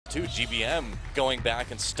too. GBM going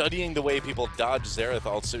back and studying the way people dodge Xerath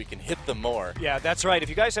ults so he can hit them more. Yeah, that's right. If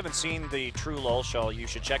you guys haven't seen the True LoL show, you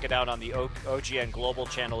should check it out on the OGN Global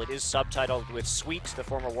channel. It is subtitled with Sweet, the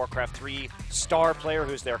former Warcraft 3 star player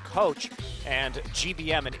who's their coach, and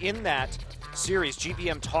GBM. And in that series,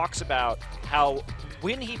 GBM talks about how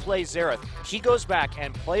when he plays Xerath, he goes back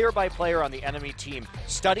and player by player on the enemy team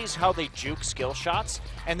studies how they juke skill shots,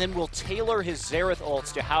 and then will tailor his Xerath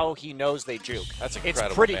ults to how he knows they juke. That's incredible,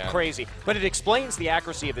 It's pretty man. crazy, but it explains the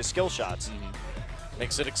accuracy of his skill shots.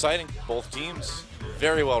 Makes it exciting. Both teams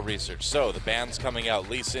very well researched. So the bans coming out.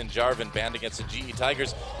 Lee Sin, Jarvan banned against the GE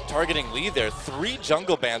Tigers, targeting Lee there. 3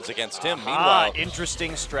 jungle bans against him. Meanwhile,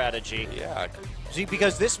 interesting strategy. yeah, See,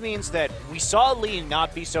 because this means that we saw Lee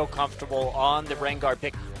not be so comfortable on the Rengar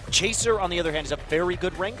pick. Chaser, on the other hand, is a very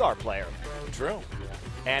good Rengar player. true.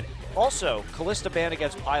 And also, Kalista banned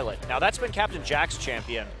against Pilot. Now, that's been Captain Jack's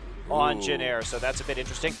champion on Ooh. Jin Air, so that's a bit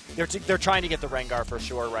interesting. They're trying to get the Rengar for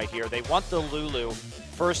sure right here. They want the Lulu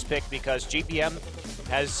first pick because GBM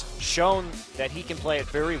has shown that he can play it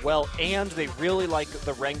very well, and they really like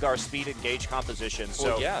the Rengar speed engage composition. So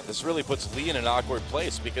Well, yeah, this really puts Lee in an awkward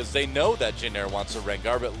place because they know that Jin Air wants a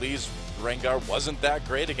Rengar, but Lee's Rengar wasn't that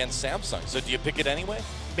great against Samsung. So do you pick it anyway?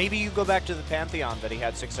 maybe you go back to the Pantheon that he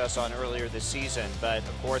had success on earlier this season, but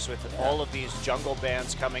of course with all of these jungle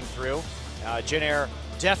bans coming through, Jin Air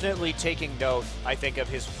definitely taking note, I think, of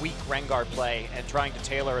his weak Rengar play and trying to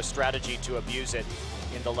tailor a strategy to abuse it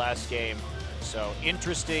in the last game. So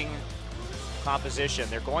interesting composition.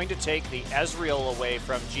 They're going to take the Ezreal away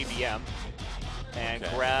from GBM and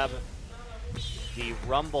grab the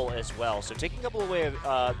Rumble as well. So taking away,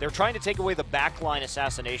 they're trying to take away the backline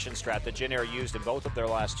assassination strat that Jin Air used in both of their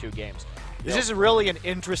last 2 games. This is really an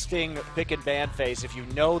interesting pick and ban phase if you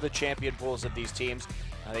know the champion pools of these teams.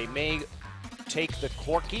 They may take the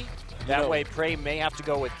Corki. That way Prey may have to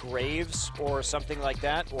go with Graves or something like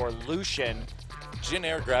that, or Lucian. Jin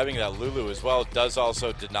Air grabbing that Lulu as well does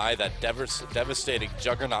also deny that devastating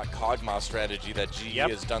Juggernaut Kog'Maw strategy that GE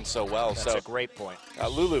has done so well. That's a great point.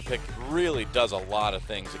 Lulu pick really does a lot of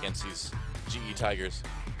things against these GE Tigers.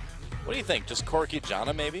 What do you think? Just Corki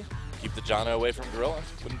Janna maybe? Keep the Janna away from Gorilla?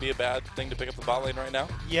 Wouldn't be a bad thing to pick up the bot lane right now?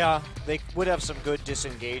 Yeah, they would have some good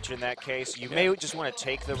disengage in that case. You may just want to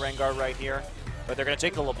take the Rengar right here, but they're going to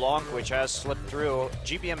take the LeBlanc, which has slipped through.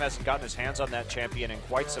 GBM hasn't gotten his hands on that champion in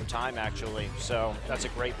quite some time, actually, so that's a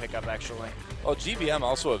great pickup, actually. Well, GBM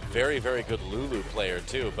also a very, very good Lulu player,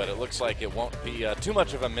 too, but it looks like it won't be too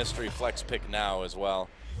much of a mystery flex pick now as well.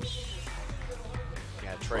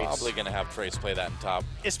 Yeah, Trace. Probably going to have Trace play that in top.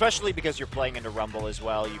 Especially because you're playing into Rumble as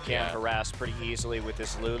well. You can harass pretty easily with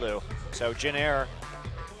this Lulu. So Jin Air,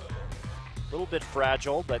 a little bit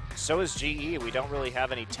fragile, but so is GE. We don't really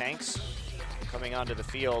have any tanks coming onto the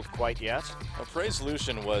field quite yet. Well, Prey's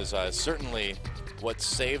Lucian was certainly what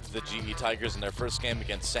saved the GE Tigers in their first game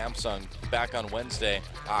against Samsung back on Wednesday.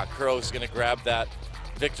 Kuro's going to grab that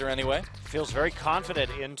victor anyway. Feels very confident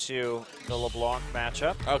into the LeBlanc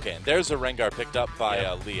matchup. Okay, and there's a Rengar picked up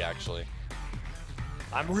by Lee, actually.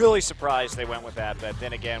 I'm really surprised they went with that, but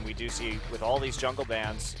then again, we do see with all these jungle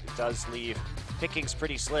bans, it does leave pickings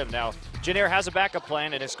pretty slim. Now, Jin Air has a backup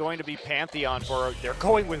plan, and it's going to be Pantheon for, they're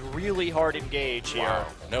going with really hard engage here. Wow,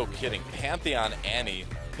 no kidding. Pantheon Annie.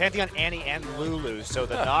 Pantheon, Annie, and Lulu, so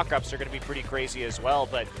the knockups are going to be pretty crazy as well,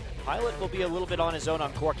 but Pilot will be a little bit on his own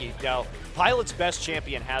on Corki. Now, Pilot's best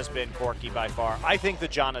champion has been Corki by far. I think the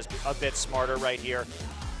Janna's a bit smarter right here,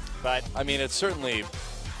 but... I mean, it certainly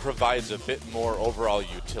provides a bit more overall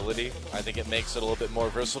utility. I think it makes it a little bit more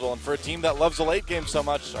versatile, and for a team that loves the late game so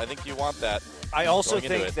much, I think you want that. I also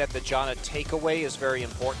think that the Janna takeaway is very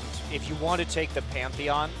important. If you want to take the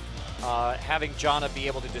Pantheon, having Janna be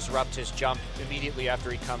able to disrupt his jump immediately after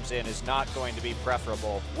he comes in is not going to be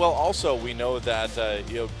preferable. Well, also we know that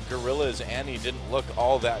Gorilla's Annie didn't look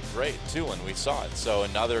all that great too when we saw it. So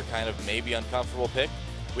another kind of maybe uncomfortable pick.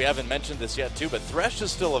 We haven't mentioned this yet too, but Thresh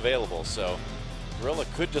is still available, so Gorilla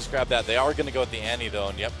could just grab that. They are going to go with the Annie though,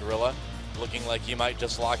 and yep, Gorilla looking like he might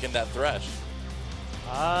just lock in that Thresh.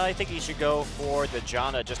 I think he should go for the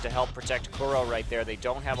Janna just to help protect Kuro right there. They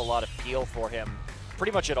don't have a lot of peel for him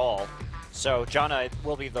pretty much at all. So Janna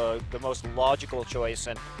will be the most logical choice,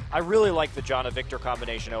 and I really like the Janna-Victor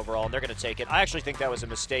combination overall, and they're going to take it. I actually think that was a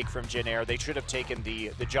mistake from Jin Air. They should have taken the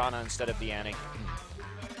Janna instead of the Annie.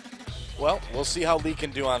 Well, we'll see how Lee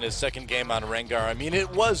can do on his second game on Rengar. I mean, it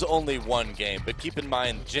was only 1 game, but keep in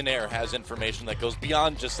mind, Jin Air has information that goes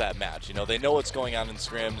beyond just that match. You know, they know what's going on in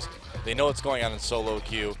scrims, they know what's going on in solo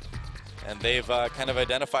queue, and they've kind of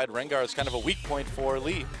identified Rengar as kind of a weak point for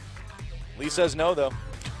Lee. Lee says no, though.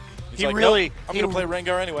 He's like, nope, I'm going to play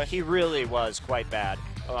Rengar anyway. He really was quite bad.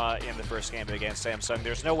 in the first game against Samsung.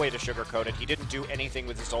 There's no way to sugarcoat it. He didn't do anything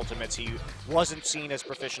with his ultimates. He wasn't seen as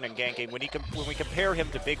proficient in ganking. When we compare him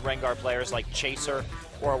to big Rengar players like Chaser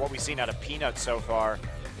or what we've seen out of Peanut so far,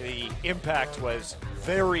 the impact was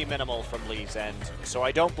very minimal from Lee's end. So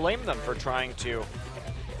I don't blame them for trying to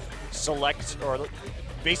select or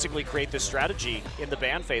basically create this strategy in the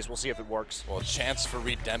ban phase. We'll see if it works. Well, a chance for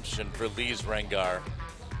redemption for Lee's Rengar.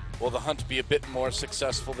 Will the hunt be a bit more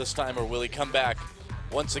successful this time, or will he come back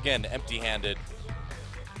once again empty-handed?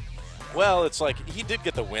 Well, it's like he did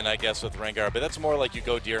get the win, I guess, with Rengar, but that's more like you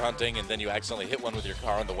go deer hunting and then you accidentally hit one with your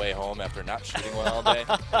car on the way home after not shooting one all day.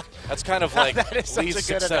 That's kind of like Lee's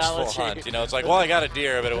successful hunt. You know, it's like, well, I got a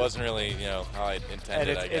deer, but it wasn't really, you know, how I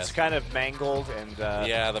intended, I guess. It's kind of mangled, and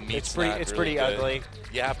yeah, the meat's it's pretty ugly.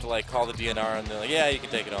 You have to like call the DNR and they're like, yeah, you can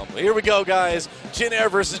take it home. But here we go, guys. Jin Air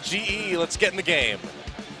versus GE. Let's get in the game.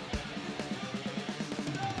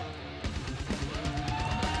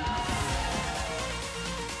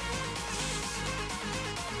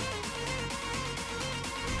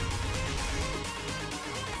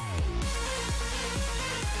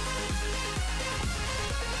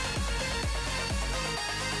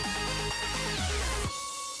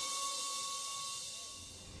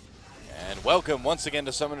 Welcome once again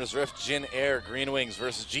to Summoner's Rift. Jin Air Green Wings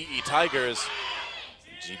versus GE Tigers.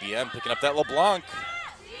 GBM picking up that LeBlanc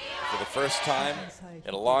for the first time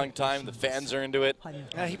in a long time. The fans are into it.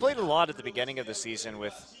 He played a lot at the beginning of the season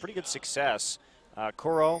with pretty good success.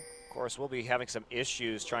 Kuro, of course, will be having some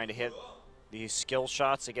issues trying to hit these skill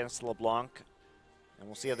shots against LeBlanc. And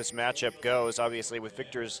we'll see how this matchup goes. Obviously, with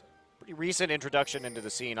Victor's pretty recent introduction into the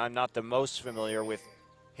scene, I'm not the most familiar with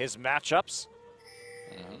his matchups.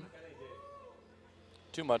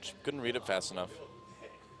 Too much. Couldn't read it fast enough.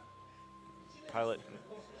 Pilot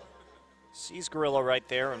sees Gorilla right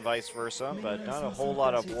there and vice versa, but not a whole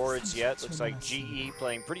lot of wards yet. Looks like GE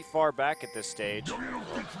playing pretty far back at this stage.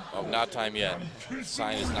 Oh, not time yet.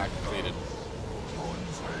 Sign is not completed.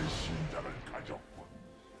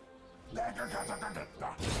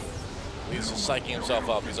 He's just psyching himself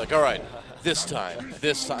up. He's like, all right, this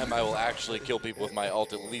time I will actually kill people with my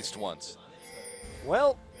ult at least once.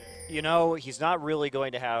 Well, you know, he's not really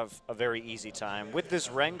going to have a very easy time. With this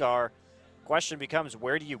Rengar, question becomes,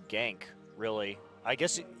 where do you gank, really? I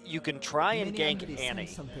guess you can try and gank Annie.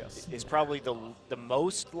 Is probably the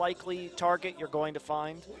most likely target you're going to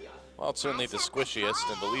find. Well, it's certainly the squishiest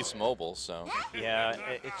and the least mobile, so. Yeah,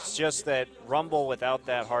 it's just that Rumble without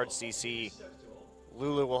that hard CC,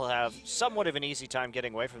 Lulu will have somewhat of an easy time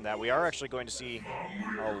getting away from that. We are actually going to see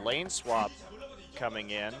a lane swap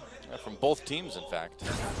coming in. From both teams, in fact.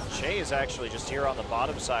 Che is actually just here on the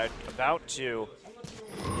bottom side, about to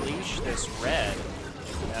leash this red.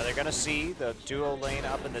 Now they're going to see the duo lane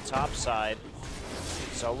up in the top side.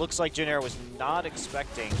 So it looks like Jin Air was not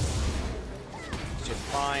expecting to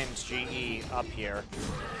find GE up here.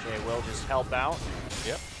 Che will just help out.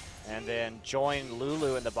 Yep. And then join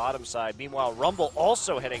Lulu in the bottom side. Meanwhile, Rumble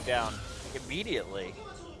also heading down immediately.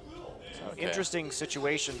 So interesting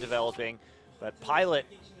situation developing, but Pilot.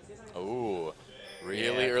 Ooh,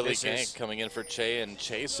 really early gank coming in for Che and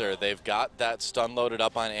Chaser. They've got that stun loaded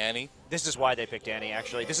up on Annie. This is why they picked Annie,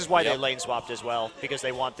 actually. This is why they lane swapped as well, because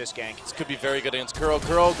they want this gank. This could be very good against Kuro.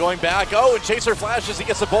 Kuro going back. Oh, and Chaser flashes. He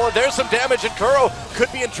gets a bullet. There's some damage, and Kuro could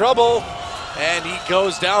be in trouble. And he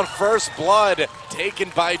goes down. First blood taken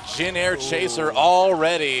by Jin Air Chaser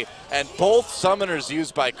already. And both summoners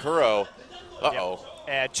used by Kuro. Uh-oh. Yep.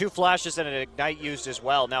 And 2 flashes and an ignite used as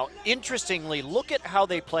well. Now, interestingly, look at how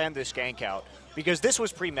they planned this gank out, because this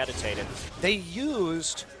was premeditated. They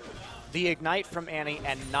used the ignite from Annie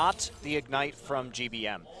and not the ignite from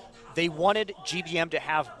GBM. They wanted GBM to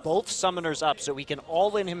have both summoners up so we can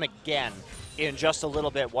all-in him again in just a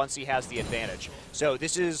little bit once he has the advantage. So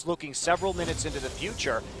this is looking several minutes into the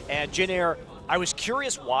future, and Jin Air, I was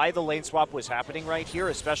curious why the lane swap was happening right here,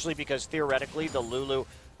 especially because theoretically the Lulu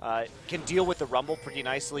can deal with the Rumble pretty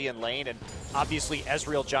nicely in lane, and obviously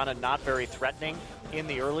Ezreal Janna not very threatening in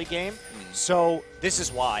the early game. So this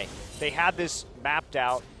is why. They had this mapped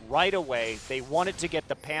out right away. They wanted to get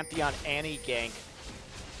the Pantheon Annie gank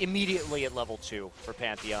immediately at level 2 for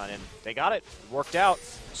Pantheon, and they got it. Worked out.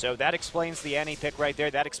 So that explains the Annie pick right there.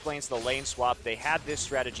 That explains the lane swap. They had this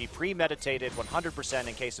strategy premeditated 100%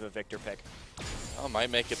 in case of a Victor pick. Oh,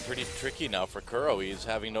 might make it pretty tricky now for Kuro. He's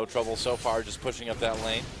having no trouble so far just pushing up that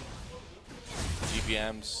lane.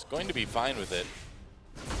 GBM's going to be fine with it.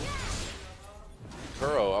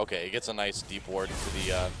 Kuro, okay, he gets a nice deep ward to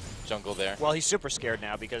the jungle there. Well, he's super scared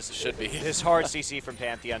now because should be. This hard CC from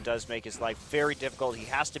Pantheon does make his life very difficult. He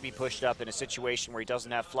has to be pushed up in a situation where he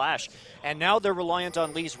doesn't have flash. And now they're reliant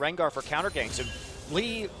on Lee's Rengar for counter ganks. And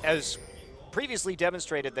Lee has previously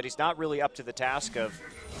demonstrated that he's not really up to the task of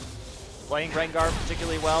playing Rengar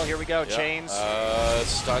particularly well. Here we go, Chains.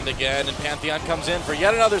 Stunned again, and Pantheon comes in for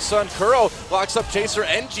yet another stun. Kuro locks up Chaser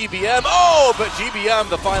and GBM. Oh, but GBM,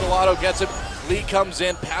 the final auto, gets him. Lee comes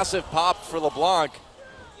in, passive pop for LeBlanc.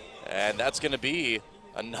 And that's going to be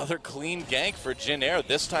another clean gank for Jin Air.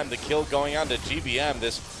 This time the kill going on to GBM.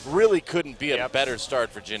 This really couldn't be a better start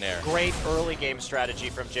for Jin Air. Great early game strategy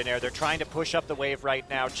from Jin Air. They're trying to push up the wave right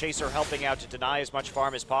now. Chaser helping out to deny as much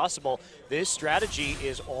farm as possible. This strategy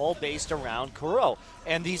is all based around Kuro.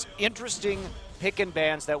 And these interesting pick and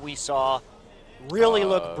bans that we saw really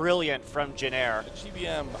look brilliant from Jin Air.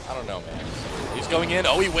 GBM, I don't know, man. He's going in.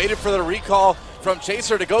 Oh, he waited for the recall from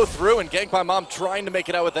Chaser to go through, and Gank by Mom trying to make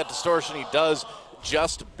it out with that distortion. He does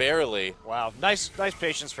just barely. Wow, nice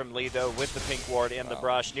patience from Lee, though, with the pink ward in the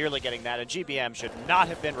brush, nearly getting that, and GBM should not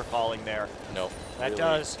have been recalling there. No. That really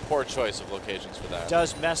does. Poor choice of locations for that.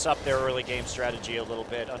 Does mess up their early game strategy a little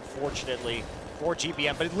bit, unfortunately, for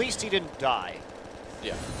GBM, but at least he didn't die.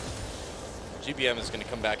 Yeah. GBM is going to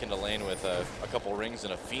come back into lane with a couple rings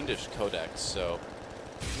and a Fiendish Codex, so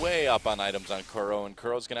way up on items on Kuro, and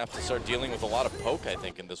Kuro's going to have to start dealing with a lot of poke, I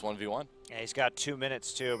think, in this 1v1. Yeah, he's got 2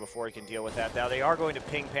 minutes, too, before he can deal with that. Now, they are going to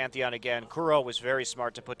ping Pantheon again. Kuro was very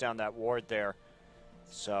smart to put down that ward there,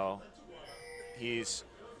 so he's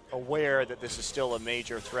aware that this is still a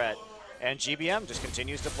major threat. And GBM just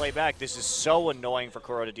continues to play back. This is so annoying for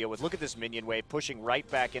Kuro to deal with. Look at this minion wave pushing right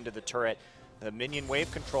back into the turret. The minion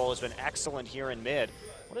wave control has been excellent here in mid.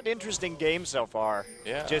 What an interesting game so far.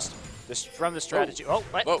 Yeah. Just this, from the strategy. Oh,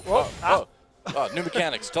 new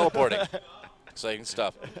mechanics, teleporting. Exciting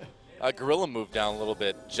stuff. Gorilla moved down a little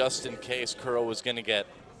bit just in case Kuro was going to get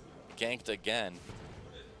ganked again.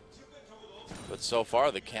 But so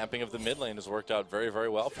far, the camping of the mid lane has worked out very, very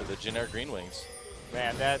well for the Jin Air Green Wings.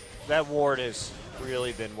 Man, that ward has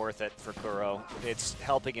really been worth it for Kuro. It's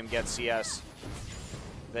helping him get CS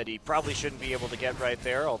that he probably shouldn't be able to get right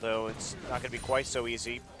there, although it's not going to be quite so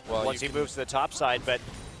easy once he moves to the top side. But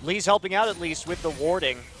Lee's helping out at least with the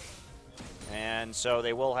warding, and so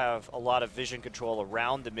they will have a lot of vision control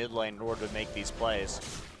around the mid lane in order to make these plays.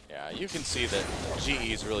 Yeah, you can see that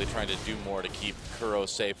GE is really trying to do more to keep Kuro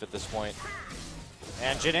safe at this point.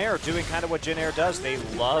 And Jin Air doing kind of what Jin Air does. They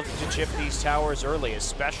love to chip these towers early,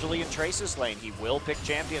 especially in Trace's lane. He will pick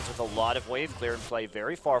champions with a lot of wave clear and play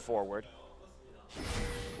very far forward.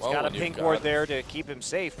 He's got a pink ward there to keep him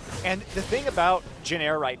safe. And the thing about Jin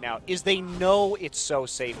Air right now is they know it's so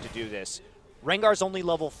safe to do this. Rengar's only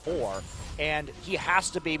level 4, and he has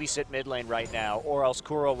to babysit mid lane right now, or else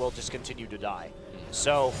Kuro will just continue to die.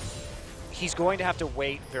 So he's going to have to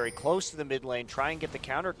wait very close to the mid lane, try and get the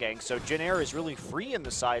counter gank. So Jin Air is really free in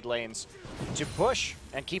the side lanes to push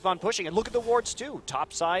and keep on pushing. And look at the wards too.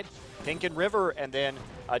 Top side, Pink and River, and then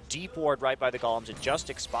a deep ward right by the golems. It just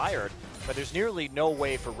expired. But there's nearly no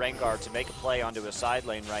way for Rengar to make a play onto a side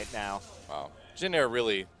lane right now. Wow. Jin Air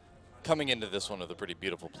really coming into this one with a pretty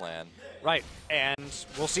beautiful plan. Right, and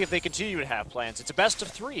we'll see if they continue to have plans. It's a best of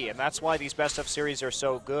 3, and that's why these best of series are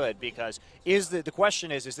so good, because the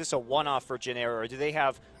question is this a one-off for Jin Air, or do they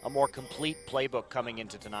have a more complete playbook coming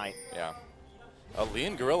into tonight? Yeah. Lee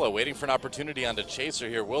and Gorilla waiting for an opportunity onto Chaser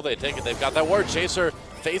here. Will they take it? They've got that ward. Chaser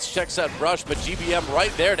face checks that brush, but GBM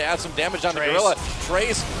right there to add some damage on the Gorilla.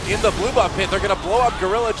 Trace in the blue buff pit. They're going to blow up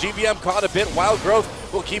Gorilla. GBM caught a bit. Wild Growth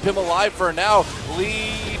will keep him alive for now.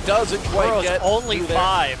 Lee doesn't quite get only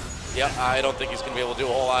 5. Yeah, I don't think he's going to be able to do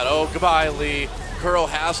a whole lot. Oh, goodbye, Lee. Kuro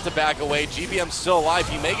has to back away. GBM's still alive.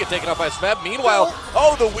 He may get taken off by Smeb. Meanwhile,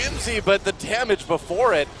 oh, the Whimsy, but the damage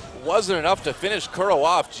before it wasn't enough to finish Kuro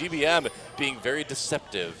off. GBM being very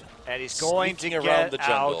deceptive. And he's going to get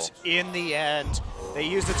out in the end. They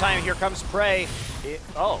use the time. Here comes Prey.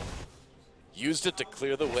 Used it to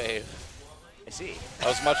clear the wave. I see. That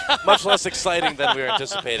was much less exciting than we were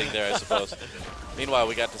anticipating there, I suppose. Meanwhile,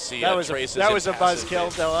 we got to see Trace's that was a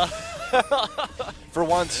buzzkill, Dilla. For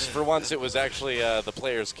once, it was actually the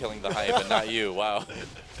players killing the hype and not you. Wow.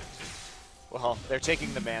 Well, they're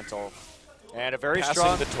taking the mantle. And a very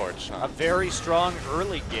strong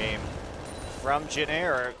early game from Jin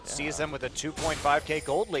Air sees them with a 2.5K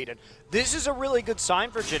gold lead. And this is a really good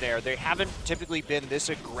sign for Jin Air. They haven't typically been this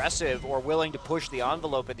aggressive or willing to push the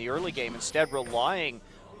envelope in the early game, instead relying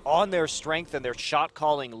on their strength and their shot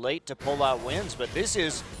calling late to pull out wins. But this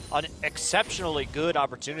is an exceptionally good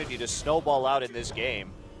opportunity to snowball out in this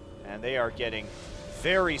game. And they are getting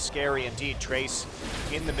very scary indeed. Trace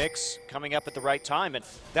in the mix, coming up at the right time, and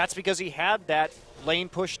that's because he had that lane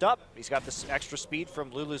pushed up. He's got this extra speed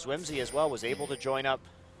from Lulu's Whimsy as well, was able to join up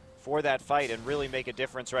for that fight and really make a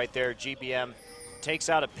difference right there. GBM takes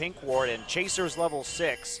out a pink ward, and Chaser's level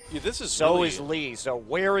 6. Yeah, this is so really, is Lee. So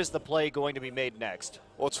where is the play going to be made next?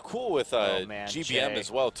 What's cool with GBM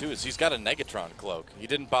as well, too, is he's got a Negatron cloak. He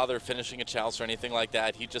didn't bother finishing a Chalice or anything like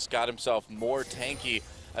that. He just got himself more tanky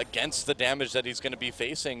against the damage that he's going to be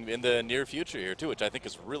facing in the near future here, too, which I think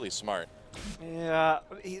is really smart. Yeah,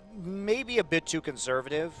 maybe a bit too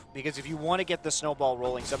conservative, because if you want to get the snowball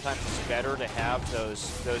rolling, sometimes it's better to have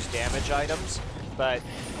those damage items. But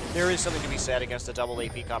there is something to be said against a double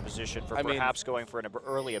AP composition for perhaps going for an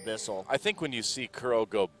early Abyssal. I think when you see Kuro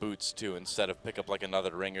go boots, too, instead of pick up like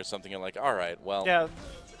another ring or something, you're like, all right, well. Yeah,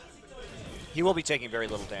 he will be taking very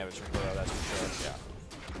little damage from Kuro, that's for sure.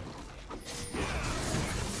 Yeah.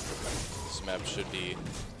 Smeb should be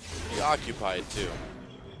occupied, too.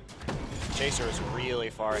 Chaser is really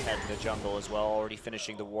far ahead in the jungle as well, already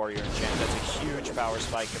finishing the Warrior enchant. That's a huge power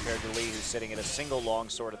spike compared to Lee, who's sitting at a single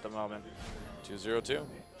longsword at the moment. 2-0-2.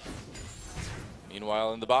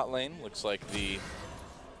 Meanwhile, in the bot lane, looks like the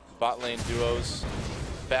bot lane duos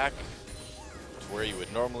back to where you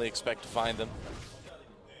would normally expect to find them.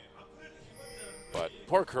 But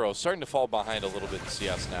poor Kuro starting to fall behind a little bit in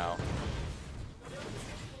CS now.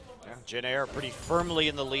 Jin Air pretty firmly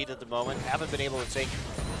in the lead at the moment. Haven't been able to take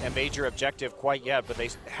a major objective quite yet, but they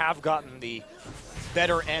have gotten the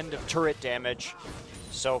better end of turret damage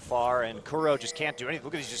so far, and Kuro just can't do anything.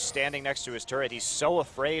 Look at he's just standing next to his turret. He's so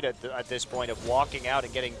afraid at this point of walking out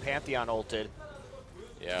and getting Pantheon ulted.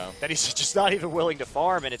 Yeah. That he's just not even willing to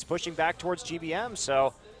farm, and it's pushing back towards GBM,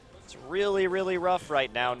 so it's really, really rough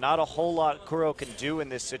right now. Not a whole lot Kuro can do in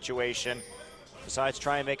this situation, besides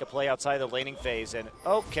try and make a play outside the laning phase. And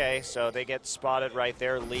okay, so they get spotted right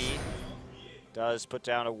there. Lee does put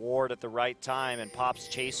down a ward at the right time and pops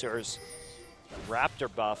Chaser's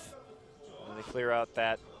Raptor buff. And they clear out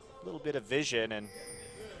that little bit of vision. And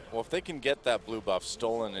well, if they can get that blue buff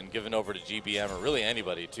stolen and given over to GBM, or really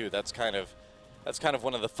anybody too, that's kind of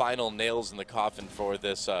one of the final nails in the coffin for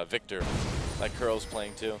this Victor that Kuro's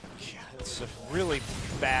playing too. Yeah, it's a really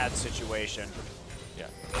bad situation. Yeah.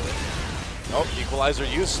 Oh, equalizer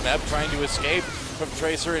use. Smeb trying to escape from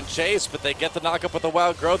Tracer and Chase, but they get the knockup with the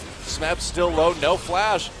Wild Growth. Smeb still low, no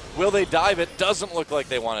flash. Will they dive? It doesn't look like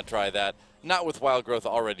they want to try that. Not with Wild Growth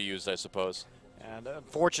already used, I suppose. And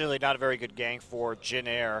unfortunately, not a very good gank for Jin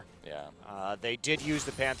Air. Yeah. They did use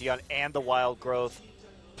the Pantheon and the Wild Growth,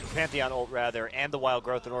 Pantheon ult rather, and the Wild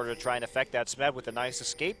Growth in order to try and affect that Smeb with a nice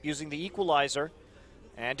escape using the equalizer.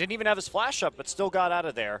 And didn't even have his flash up, but still got out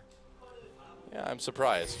of there. Yeah, I'm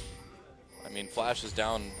surprised. I mean, Flash is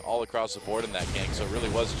down all across the board in that gank, so it really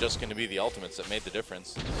was just going to be the ultimates that made the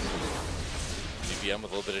difference. GBM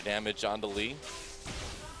with a little bit of damage onto Lee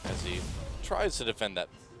as he tries to defend that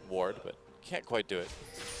ward, but can't quite do it.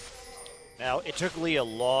 Now, it took Lee a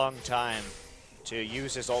long time to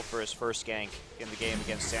use his ult for his first gank in the game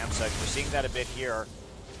against Samsung. We're seeing that a bit here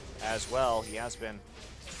as well. He has been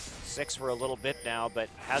 6 for a little bit now, but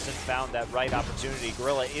hasn't found that right opportunity.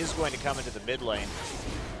 Gorilla is going to come into the mid lane.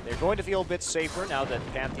 They're going to feel a bit safer now that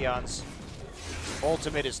Pantheon's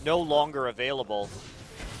ultimate is no longer available.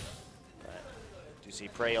 But do see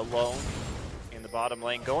Prey alone in the bottom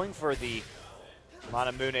lane, going for the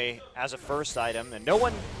Manamune as a first item, and no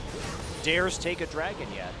one dares take a dragon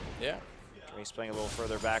yet. Yeah. Trace playing a little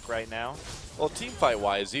further back right now. Well, team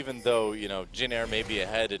fight-wise, even though, you know, Jin Air may be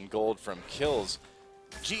ahead in gold from kills,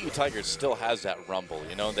 GE Tigers still has that rumble,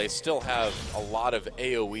 you know. They still have a lot of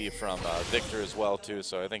AoE from Victor as well, too,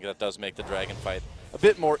 so I think that does make the dragon fight a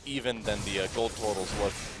bit more even than the gold totals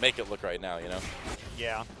make it look right now, you know.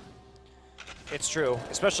 Yeah, it's true,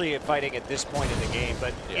 especially fighting at this point in the game,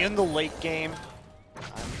 but yeah. In the late game,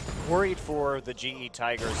 I'm worried for the GE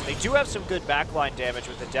Tigers. They do have some good backline damage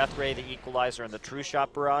with the Death Ray, the Equalizer, and the True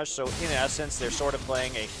Shot Barrage, so in essence, they're sort of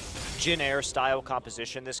playing a Jin Air style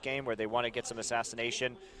composition this game where they want to get some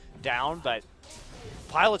assassination down, but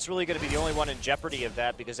Pilot's really going to be the only one in jeopardy of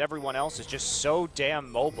that because everyone else is just so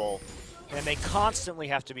damn mobile, and they constantly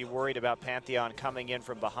have to be worried about Pantheon coming in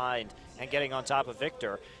from behind and getting on top of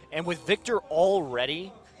Victor. And with Victor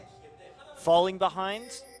already falling behind,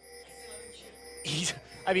 he's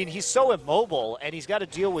so immobile, and he's got to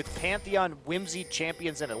deal with Pantheon, Whimsy,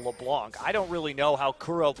 Champions, and a LeBlanc. I don't really know how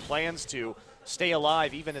Kuro plans to stay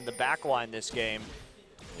alive even in the backline this game.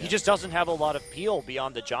 Yeah. He just doesn't have a lot of peel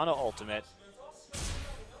beyond the Janna ultimate.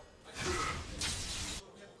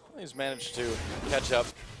 He's managed to catch up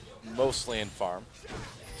mostly in farm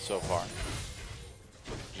so far.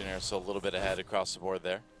 Jin Air still a little bit ahead across the board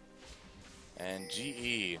there. And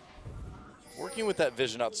GE working with that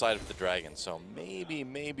vision outside of the dragon, so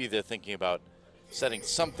maybe they're thinking about setting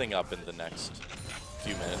something up in the next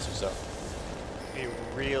few minutes or so. Be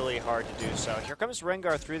really hard to do so. Here comes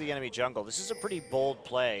Rengar through the enemy jungle. This is a pretty bold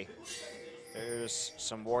play. There's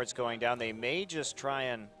some wards going down. They may just try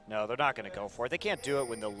and... No, they're not going to go for it. They can't do it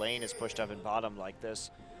when the lane is pushed up in bottom like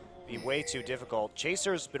this. Be way too difficult.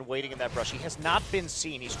 Chaser's been waiting in that brush. He has not been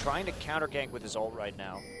seen. He's trying to counter gank with his ult right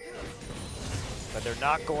now. But they're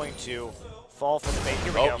not going to fall for the bait.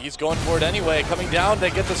 Here we go. He's going for it anyway. Coming down,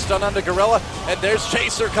 they get the stun onto Gorilla, and there's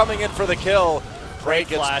Chaser coming in for the kill. Great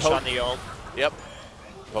flash on the ult. Yep.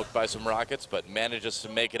 Poked by some rockets, but manages to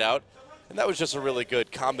make it out. And that was just a really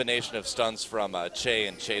good combination of stuns from Che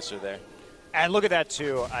and Chaser there. And look at that,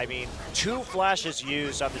 too. I mean, 2 flashes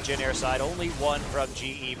used on the Jin Air side, only 1 from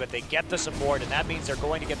GE, but they get the support, and that means they're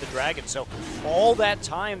going to get the Dragon. So all that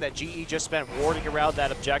time that GE just spent warding around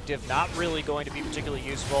that objective, not really going to be particularly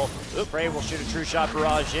useful. Prey will shoot a true shot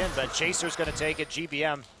barrage in, but Chaser's going to take it.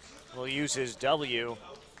 GBM will use his W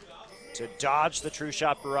to dodge the true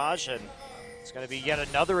shot barrage, and it's going to be yet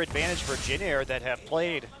another advantage for Jin Air that have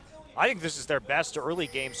played. I think this is their best early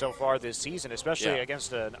game so far this season, especially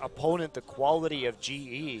against an opponent the quality of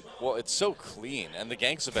GE. Well, it's so clean, and the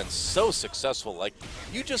ganks have been so successful. Like,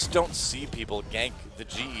 you just don't see people gank the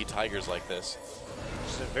GE Tigers like this.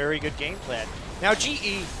 It's a very good game plan. Now,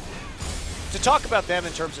 GE, to talk about them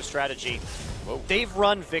in terms of strategy, they've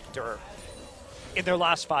run Victor in their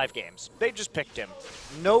last 5 games. They've just picked him.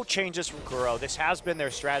 No changes from Kuro. This has been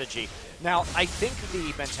their strategy. Now, I think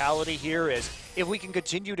the mentality here is if we can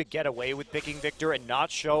continue to get away with picking Victor and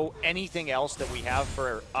not show anything else that we have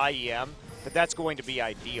for IEM, that's going to be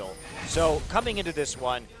ideal. So coming into this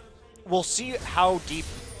one, we'll see how deep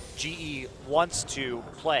GE wants to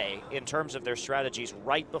play in terms of their strategies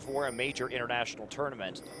right before a major international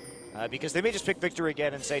tournament. Because they may just pick Victor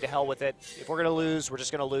again and say to hell with it. If we're going to lose, we're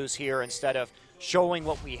just going to lose here instead of showing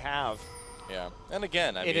what we have. Yeah, and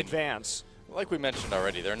again, I mean, advance. Like we mentioned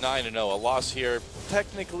already, they're 9-0. A loss here,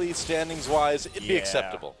 technically, standings-wise, it'd be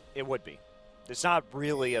acceptable. It would be. It's not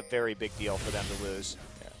really a very big deal for them to lose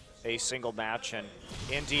a single match, and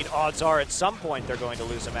indeed, odds are at some point they're going to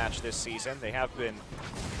lose a match this season. They have been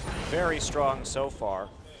very strong so far.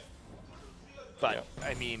 But,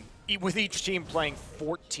 I mean, with each team playing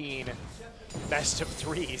 14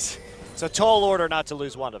 best-of-3s, it's a tall order not to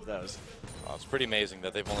lose one of those. Well, it's pretty amazing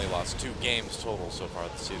that they've only lost 2 games total so far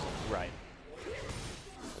this season. Right.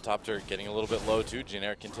 The top tier getting a little bit low, too. Jin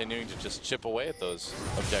Air continuing to just chip away at those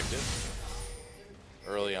objectives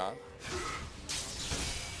early on.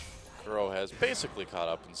 Kuro has basically caught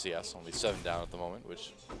up in CS, only 7 down at the moment,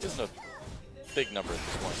 which isn't a big number at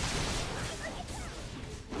this point.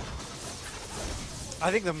 I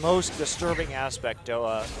think the most disturbing aspect,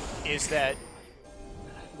 Doa, is that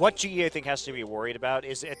what GE, I think, has to be worried about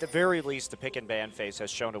is, at the very least, the pick and ban phase has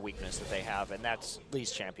shown a weakness that they have, and that's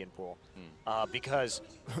least champion pool. Because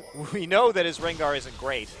we know that his Rengar isn't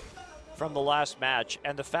great from the last match,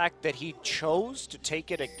 and the fact that he chose to take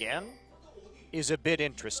it again is a bit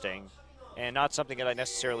interesting, and not something that I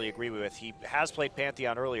necessarily agree with. He has played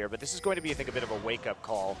Pantheon earlier, but this is going to be, I think, a bit of a wake-up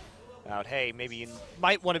call about, hey, maybe you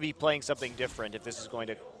might want to be playing something different if this is going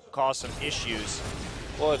to cause some issues.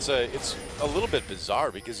 Well, it's a little bit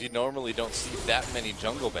bizarre because you normally don't see that many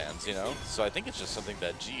jungle bans, you know? So I think it's just something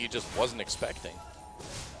that GE just wasn't expecting.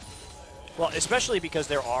 Well, especially because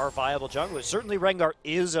there are viable junglers. Certainly Rengar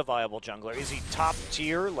is a viable jungler. Is he top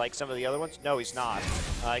tier like some of the other ones? No, he's not.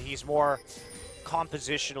 He's more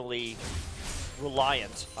compositionally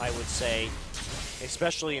reliant, I would say,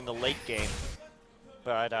 especially in the late game.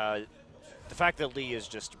 But the fact that Lee is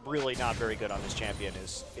just really not very good on this champion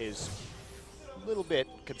is a little bit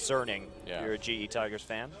concerning if you're a GE Tigers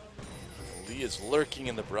fan. Lee is lurking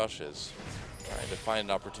in the brushes, trying to find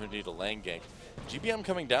an opportunity to lane gank. GBM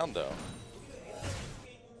coming down, though.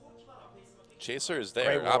 Chaser is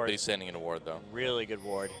there. But he's standing in a ward, though. Really good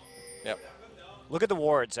ward. Yep. Look at the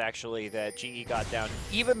wards, actually, that GE got down.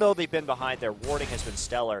 Even though they've been behind, their warding has been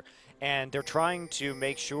stellar. And they're trying to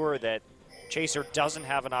make sure that Chaser doesn't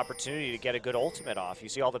have an opportunity to get a good ultimate off. You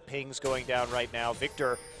see all the pings going down right now.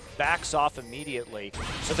 Victor backs off immediately.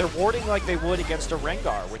 So they're warding like they would against a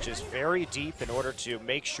Rengar, which is very deep in order to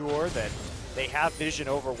make sure that they have vision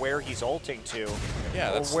over where he's ulting to,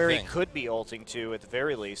 or where he could be ulting to at the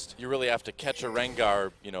very least. You really have to catch a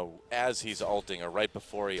Rengar, you know, as he's ulting or right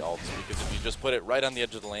before he ults, because if you just put it right on the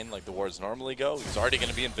edge of the lane like the wards normally go, he's already going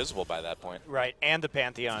to be invisible by that point. Right, and the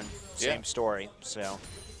Pantheon, same story. So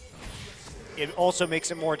it also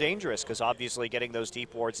makes it more dangerous because obviously getting those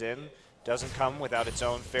deep wards in doesn't come without its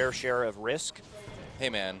own fair share of risk. Hey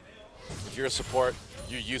man, if you're a support,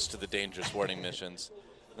 you're used to the dangerous warding missions.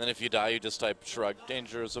 And then if you die, you just type shrug,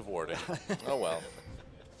 dangers of warding. Oh well,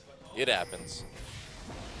 it happens.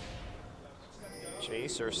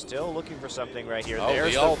 Chaser still looking for something right here. Oh,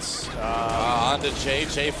 there's the ults. On to Che.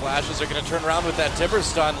 Che flashes are going to turn around with that Timber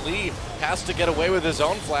stun. Lee has to get away with his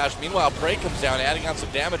own flash. Meanwhile, Prey comes down, adding on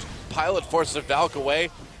some damage. Pilot forces a Valk away.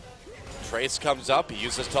 Trace comes up. He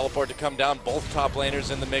uses teleport to come down. Both top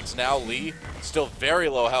laners in the mix now. Lee still very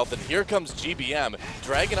low health. And here comes GBM.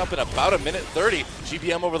 Dragging up in about 1:30.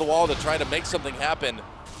 GBM over the wall to try to make something happen.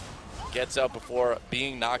 Gets out before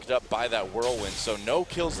being knocked up by that whirlwind. So no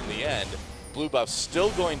kills in the end. Blue buff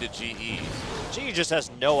still going to GE. GE just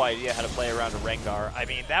has no idea how to play around a Rengar. I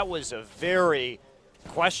mean, that was a very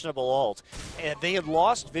questionable ult. And they had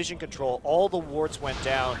lost vision control. All the wards went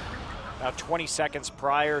down about 20 seconds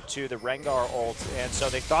prior to the Rengar ult. And so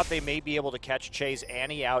they thought they may be able to catch Che's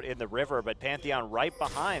Annie out in the river, but Pantheon right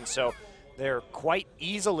behind. So they're quite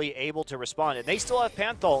easily able to respond. And they still have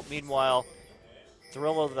Panthol. Meanwhile,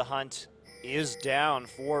 Thrill of the Hunt is down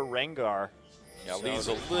for Rengar. Yeah, Lee's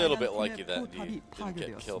a little bit lucky that he didn't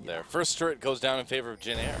get killed there. First turret goes down in favor of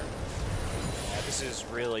Jin Air. Yeah, this is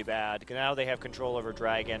really bad. Now they have control over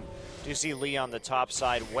Dragon. Do you see Lee on the top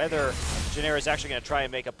side? Whether Jin Air is actually going to try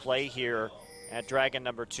and make a play here at Dragon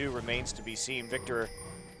number 2 remains to be seen. Victor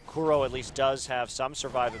Kuro at least does have some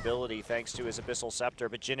survivability thanks to his Abyssal Scepter,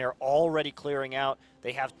 but Jin Air already clearing out.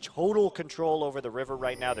 They have total control over the river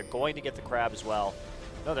right now. They're going to get the crab as well.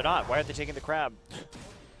 No, they're not. Why aren't they taking the crab?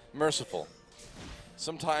 Merciful.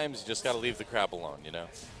 Sometimes you just got to leave the crab alone, you know?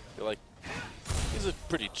 You're like, he's a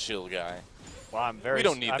pretty chill guy. Well, I'm very, we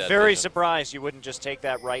don't need I'm that very vision. Surprised you wouldn't just take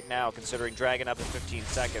that right now, considering Dragon up in 15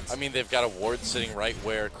 seconds. I mean, they've got a ward sitting right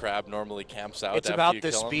where crab normally camps out. It's after about you the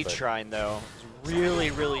kill him, speed but shrine, though. It's really,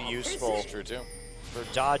 really useful. It's true, too. For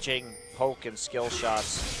dodging, poke, and skill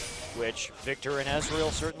shots, which Victor and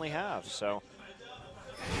Ezreal certainly have. So.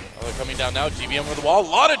 Oh, they're coming down now. GBM over the wall. A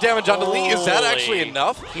lot of damage onto Lee. Is that actually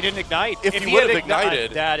enough? He didn't ignite. If he would have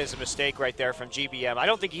ignited. That is a mistake right there from GBM. I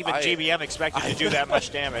don't think even GBM expected to do that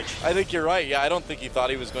much damage. I think you're right. Yeah, I don't think he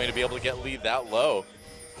thought he was going to be able to get Lee that low.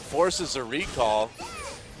 Forces a recall.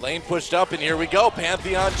 Lane pushed up, and here we go.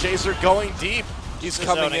 Pantheon Chaser going deep. He's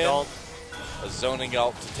coming in. Ult. A zoning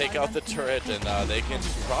ult to take out the turret, and they can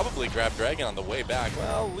probably grab Dragon on the way back.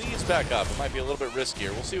 Well, Lee's back up. It might be a little bit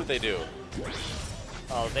riskier. We'll see what they do.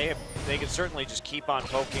 Oh, they can certainly just keep on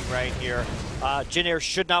poking right here. Jin Air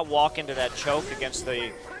should not walk into that choke against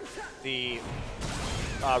the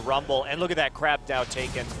Rumble. And look at that crab now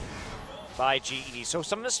taken by GE. So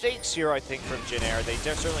some mistakes here, I think, from Jin Air. They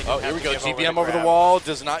certainly didn't here we go. give GBM over the wall.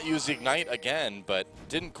 Does not use the Ignite again, but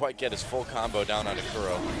didn't quite get his full combo down onto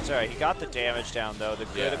Kuro. Sorry, he got the damage down, though. The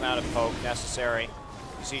good amount of poke necessary.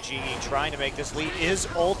 You see GE trying to make this lead. Is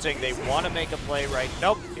ulting. They want to make a play right.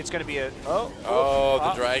 Nope. It's going to be a...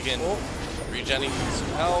 the Dragon regenerating some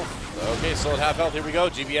health. Okay, still at half health. Here we go.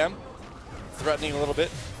 GBM threatening a little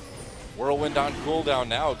bit. Whirlwind on cooldown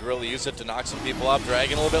now. Gorilla use it to knock some people up.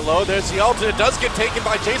 Dragon a little bit low. There's the ult. It does get taken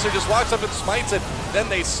by Chaser. Just walks up and smites it. Then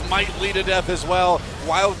they smite Lee to death as well.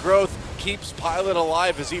 Wild Growth keeps Pilot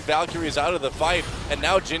alive as he Valkyries out of the fight. And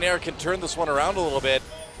now Jin Air can turn this one around a little bit.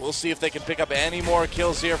 We'll see if they can pick up any more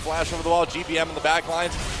kills here. Flash over the wall. GBM in the back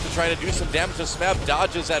lines to try to do some damage to Smeb.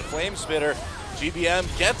 Dodges that Flame Spitter.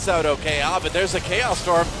 GBM gets out okay. But there's a Chaos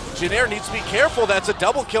Storm. Jin Air needs to be careful. That's a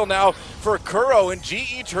double kill now for Kuro, and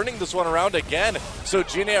GE turning this one around again. So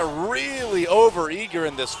Jin Air really over-eager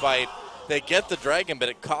in this fight. They get the Dragon, but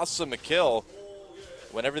it costs them a kill.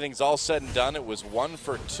 When everything's all said and done, it was 1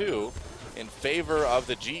 for 2 in favor of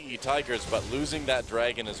the GE Tigers, but losing that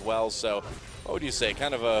Dragon as well. So what would you say?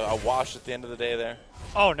 Kind of a wash at the end of the day there?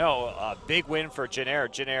 Oh, no. A big win for Jin Air.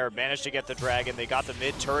 Jin Air managed to get the Dragon. They got the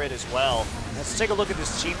mid turret as well. Let's take a look at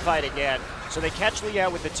this team fight again. So they catch Lee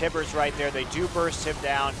out with the Timbers right there. They do burst him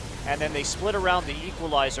down, and then they split around the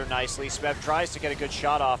Equalizer nicely. Smeb tries to get a good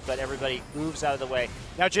shot off, but everybody moves out of the way.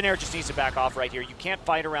 Now Jin Air just needs to back off right here. You can't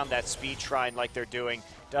fight around that speed shrine like they're doing.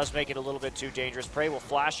 Does make it a little bit too dangerous. Prey will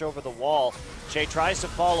flash over the wall. Che tries to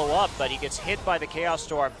follow up, but he gets hit by the Chaos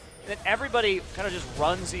Storm. Then everybody kind of just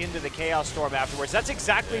runs into the Chaos Storm afterwards. That's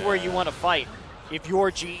exactly where you want to fight. If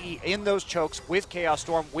you're GE in those chokes with Chaos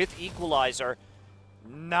Storm, with Equalizer,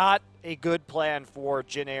 not a good plan for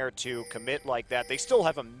Jin Air to commit like that. They still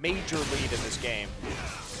have a major lead in this game.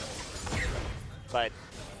 But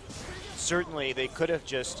certainly they could have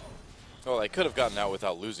just... Well, they could have gotten out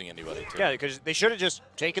without losing anybody, too. Yeah, because they should have just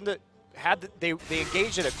taken the... They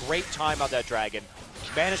engaged at a great time on that Dragon.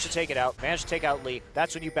 Managed to take it out, managed to take out Lee.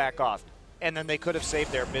 That's when you back off. And then they could have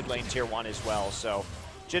saved their mid lane tier 1 as well. So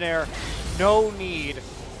Jin Air, no need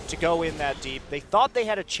to go in that deep. They thought they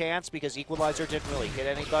had a chance because Equalizer didn't really hit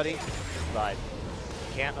anybody, but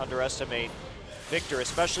can't underestimate Victor,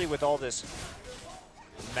 especially with all this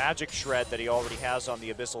magic shred that he already has on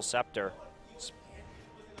the Abyssal Scepter.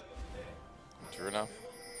 True enough.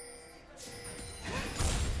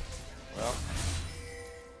 Well,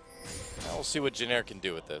 now we'll see what Jin can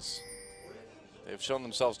do with this. They've shown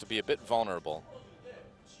themselves to be a bit vulnerable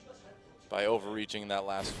by overreaching in that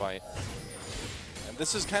last fight. And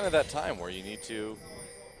this is kind of that time where you need to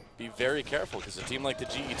be very careful, because a team like the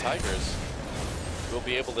GE Tigers will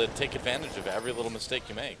be able to take advantage of every little mistake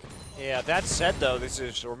you make. Yeah, that said, though,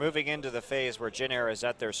 we're moving into the phase where Jin is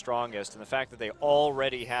at their strongest, and the fact that they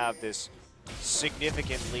already have this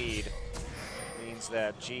significant lead means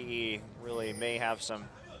that GE really may have some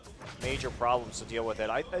major problems to deal with it.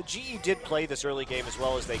 GE did play this early game as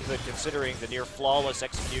well as they could, considering the near flawless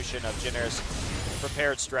execution of Jin's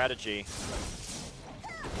prepared strategy.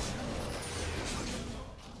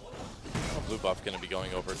 Blue buff going to be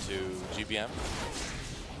going over to GBM.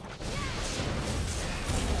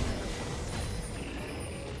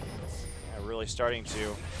 Yeah, really starting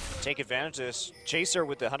to take advantage of this. Chaser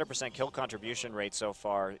with the 100% kill contribution rate so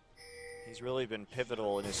far. He's really been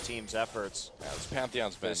pivotal in his team's efforts. Yeah, this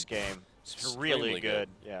Pantheon's been this game. It's really good.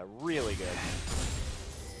 Yeah, really good.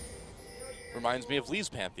 Reminds me of Lee's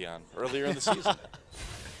Pantheon earlier in the season.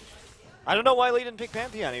 I don't know why Lee didn't pick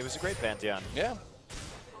Pantheon. He was a great Pantheon. Yeah.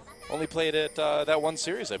 Only played it that one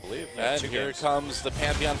series, I believe. Yeah, and here comes the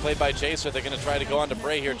Pantheon played by Chaser. They're going to try to go on to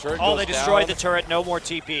Bray here. Turret oh, goes they destroyed down. the turret. No more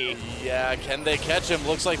TP. Yeah, can they catch him?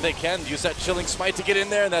 Looks like they can. Use that Chilling Smite to get in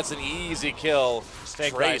there, and that's an easy kill.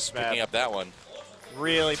 Mistake Trace by Smeb. picking up that one.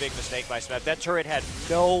 Really big mistake by Smeb. That turret had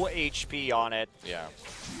no HP on it. Yeah.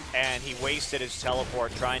 And he wasted his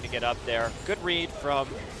teleport trying to get up there. Good read from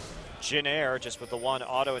Jin just with the one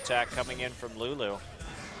auto attack coming in from Lulu.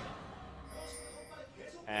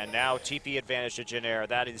 And now TP advantage to Jin.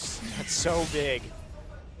 That's so big.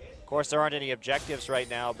 Of course, there aren't any objectives right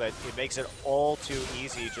now, but it makes it all too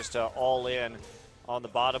easy just to all in on the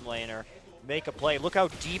bottom laner. Make a play. Look how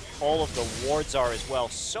deep all of the wards are as well.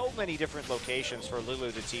 So many different locations for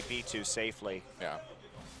Lulu to TP to safely. Yeah.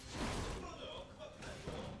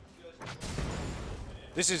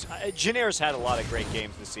 This is Jin's had a lot of great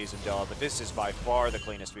games this season, Della, but this is by far the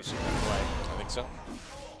cleanest we've seen him play. I think so.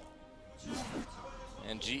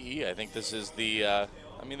 And GE, I think this is the, I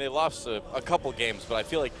mean, they lost a couple games, but I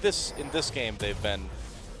feel like in this game, they've been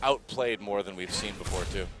outplayed more than we've seen before,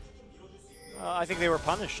 too. I think they were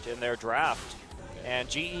punished in their draft. And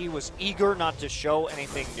GE was eager not to show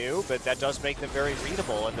anything new, but that does make them very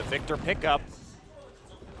readable. And the Victor pickup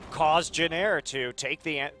caused Jin to take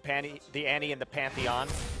the Annie in the Pantheon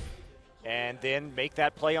and then make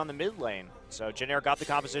that play on the mid lane. So Jin got the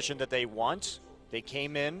composition that they want. They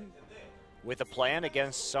came in with a plan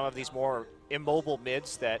against some of these more immobile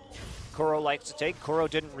mids that Kuro likes to take. Kuro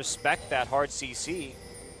didn't respect that hard CC,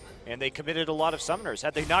 and they committed a lot of summoners.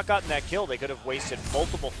 Had they not gotten that kill, they could have wasted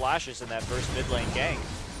multiple flashes in that first mid lane gank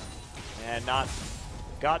and not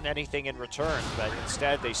gotten anything in return. But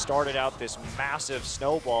instead, they started out this massive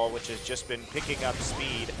snowball, which has just been picking up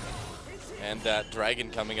speed. And that dragon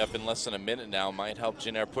coming up in less than a minute now might help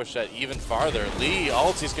Jin push that even farther. Lee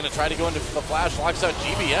ults, he's going to try to go into the flash, locks out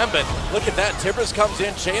GBM, but look at that. Tibbers comes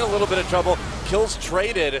in, Chain a little bit of trouble, kills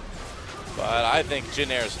traded. But I think Jin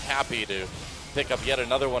is happy to pick up yet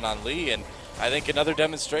another one on Lee, and I think another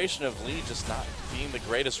demonstration of Lee just not being the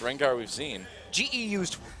greatest Rengar we've seen. GE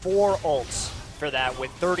used 4 ults for that with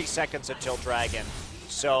 30 seconds until Dragon.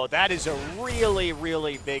 So that is a really,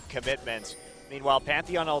 really big commitment. Meanwhile,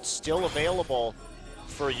 Pantheon ult's still available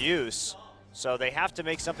for use, so they have to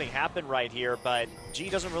make something happen right here, but G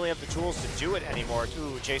doesn't really have the tools to do it anymore.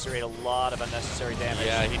 Ooh, Chaser ate a lot of unnecessary damage.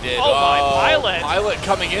 Yeah, he did. Oh, my Pilot! Pilot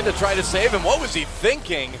coming in to try to save him. What was he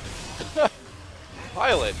thinking?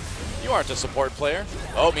 Pilot, you aren't a support player.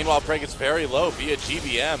 Oh, meanwhile, Prey gets very low via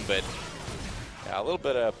GBM, but yeah, a little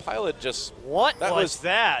bit of Pilot just... What was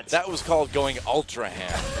that? That was called going Ultra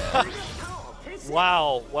Hand.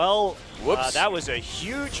 Wow, well, Whoops. That was a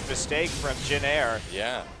huge mistake from Jin.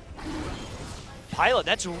 Yeah. Pilot,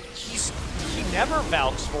 he never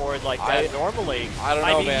valves forward like that normally. I don't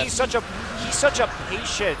know, mean, man. He's such a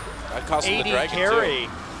patient AD carry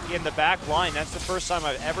in the back line. That's the first time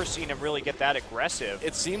I've ever seen him really get that aggressive.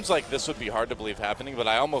 It seems like this would be hard to believe happening, but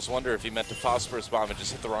I almost wonder if he meant to Phosphorus Bomb and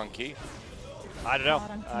just hit the wrong key. I don't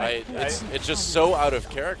know. It's just so out of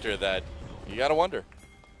character that you got to wonder.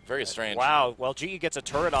 Very strange. Wow. Well, GE gets a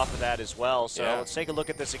turret off of that as well. So yeah. Let's take a look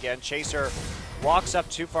at this again. Chaser walks up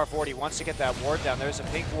too far forward. He wants to get that ward down. There's a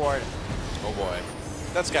pink ward. Oh, boy.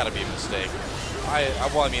 That's got to be a mistake.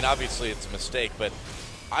 Well, I mean, obviously it's a mistake, but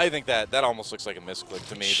I think that almost looks like a misclick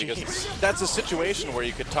to me. Jeez. Because that's a situation where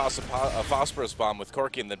you could toss a Phosphorus Bomb with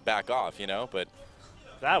Corki and then back off, you know? But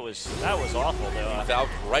That was awful, though. He fell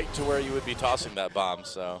right to where you would be tossing that bomb,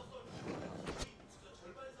 so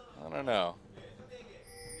I don't know.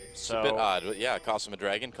 It's a bit odd, but yeah, cost him a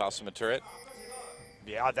dragon, cost him a turret.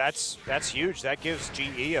 Yeah, that's huge. That gives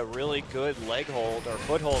GE a really good leg hold, or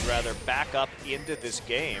foothold rather, back up into this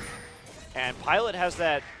game. And Pilot has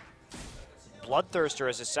that Bloodthirster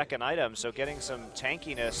as his second item, so getting some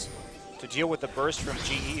tankiness to deal with the burst from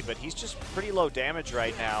GE, but he's just pretty low damage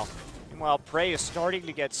right now. Meanwhile, Prey is starting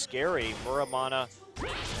to get scary. Muramana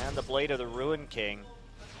and the Blade of the Ruin King.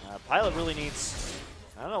 Pilot really needs,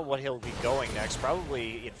 I don't know what he'll be going next,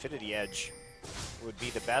 probably Infinity Edge would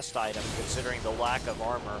be the best item considering the lack of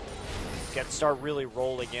armor. Start really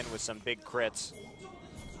rolling in with some big crits.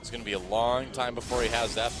 It's going to be a long time before he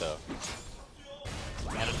has that, though.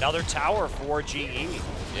 And another tower for GE.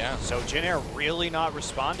 Yeah. So Jin Air really not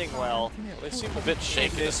responding well. Yeah, they seem a bit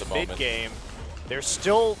shaky this at the moment. mid-game. They're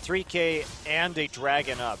still 3K and a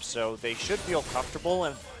dragon up, so they should feel comfortable.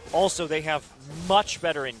 And also, they have much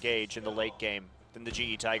better engage in the late game than the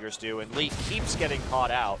GE Tigers do. And Lee keeps getting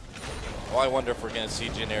caught out. Well, I wonder if we're going to see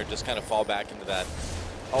Jin Air just kind of fall back into that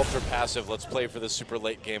ultra passive. Let's play for the super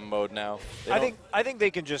late game mode now. I think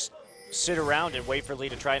they can just sit around and wait for Lee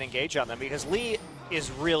to try and engage on them, because Lee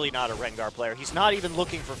is really not a Rengar player. He's not even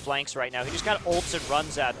looking for flanks right now. He just kind of ults and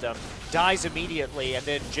runs at them, dies immediately, and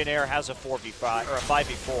then Jin Air has a 4v5 or a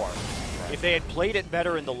 5v4. If they had played it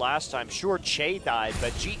better in the last time, sure, Che died,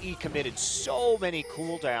 but GE committed so many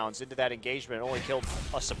cooldowns into that engagement and only killed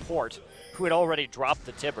a support who had already dropped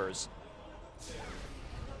the Tibbers.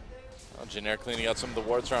 Well, Jin Air cleaning out some of the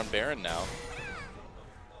wards around Baron now.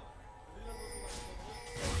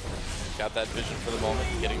 Got that vision for the moment,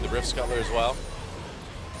 getting the Rift Scuttler as well.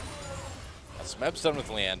 Smeb's done with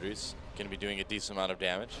Leandries, going to be doing a decent amount of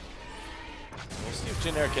damage. We'll see if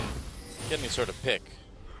Jin Air can get any sort of pick.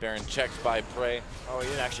 Baron checked by Prey. Oh, he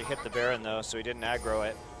didn't actually hit the Baron, though, so he didn't aggro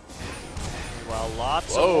it. Well,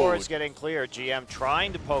 lots Whoa. of wards getting clear. GM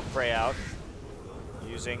trying to poke Prey out,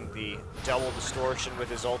 using the double distortion with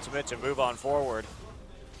his ultimate to move on forward.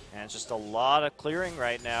 And it's just a lot of clearing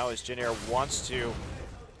right now as Jin Air wants to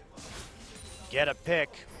get a pick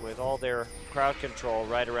with all their crowd control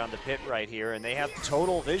right around the pit right here, and they have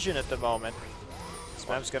total vision at the moment.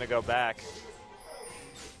 Smeb's going to go back.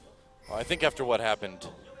 Well, I think after what happened,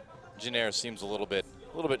 Jin Air seems a little bit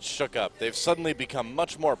shook up. They've suddenly become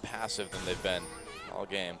much more passive than they've been all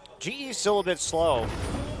game. GE's still a bit slow.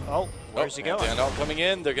 Oh, where's he going? Standout coming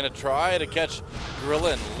in. They're going to try to catch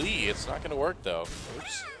Gorilla and Lee. It's not going to work, though.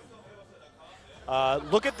 Oops.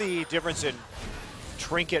 Look at the difference in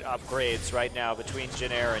trinket upgrades right now between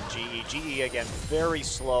Jin Air and GE. GE, again, very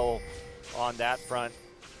slow on that front.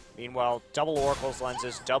 Meanwhile, double Oracle's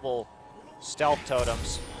lenses, double stealth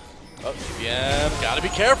totems. Oh, GBM, gotta be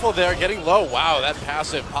careful there, getting low. Wow, that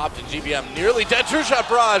passive popped in GBM. Nearly dead. True Shot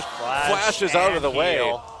Barrage flashes out of the way.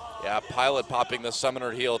 Yeah, Pilot popping the Summoner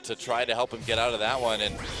heal to try to help him get out of that one.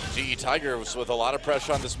 And GE Tigers with a lot of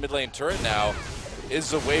pressure on this mid lane turret now. Is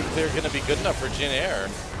the wave clear going to be good enough for Jin Air?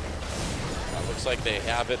 Looks like they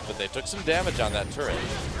have it, but they took some damage on that turret.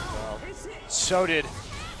 Well, so did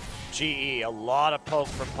GE. A lot of poke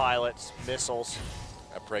from Pilots, missiles.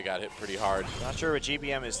 That Prey got hit pretty hard. Not sure what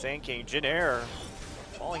GBM is thinking. Jin Air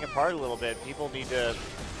falling apart a little bit. People need to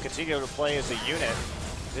continue to play as a unit.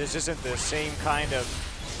 This isn't the same kind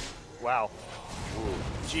of... Wow.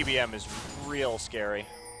 Ooh. GBM is real scary.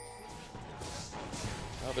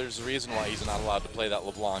 Well, there's a reason why he's not allowed to play that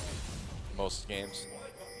LeBlanc most games.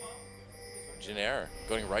 Jin Air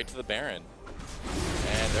going right to the Baron.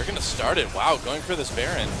 And they're going to start it. Wow, going for this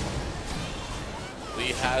Baron.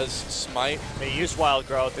 Lee has Smite. They use Wild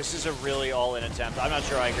Growth. This is a really all-in attempt. I'm not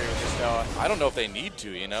sure I agree with this, though. I don't know if they need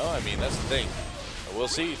to, you know? I mean, that's the thing. But we'll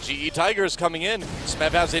see. GE Tigers coming in.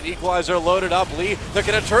 Smeb has an equalizer loaded up. Lee, they're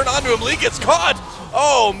going to turn onto him. Lee gets caught.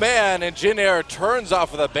 Oh, man. And Jin Air turns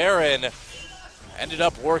off of the Baron. Ended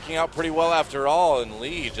up working out pretty well after all. And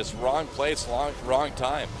Lee, just wrong place, wrong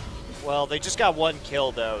time. Well, they just got one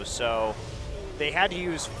kill, though, so they had to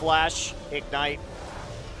use Flash Ignite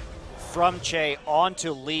from Che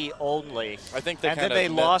onto Lee only. I think they and then they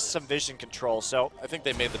lost some vision control. So I think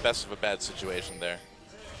they made the best of a bad situation there.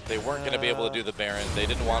 They weren't going to be able to do the Baron. They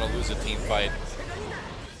didn't want to lose a team fight.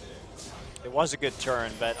 It was a good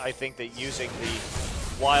turn, but I think that using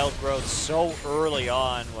the Wild Growth so early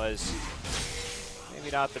on was maybe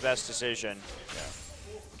not the best decision. Yeah.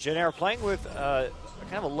 Jin Air playing with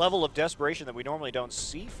kind of a level of desperation that we normally don't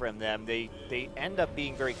see from them. They end up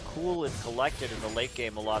being very cool and collected in the late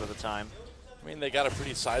game a lot of the time. I mean, they got a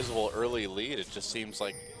pretty sizable early lead. It just seems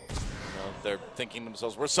like, you know, they're thinking to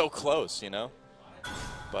themselves, we're so close, you know?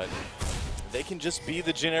 But they can just be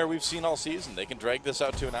the Jin Air we've seen all season. They can drag this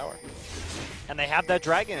out to an hour. And they have that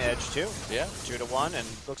Dragon Edge, too. Yeah. 2-1, and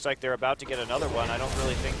looks like they're about to get another one. I don't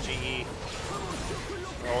really think GE...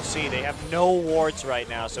 We'll see. They have no wards right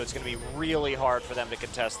now, so it's going to be really hard for them to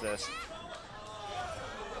contest this.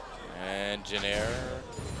 And Jin Air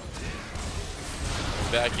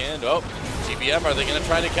back in. Oh, GBM, are they going to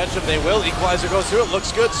try to catch him? They will. Equalizer goes through. It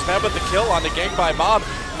looks good. Smeb with the kill on the gank by Mom.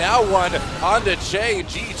 Now one onto Che.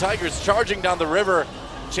 GE Tigers charging down the river.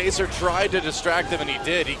 Chaser tried to distract him, and he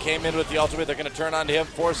did. He came in with the ultimate. They're going to turn onto him,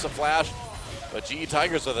 force the flash. But GE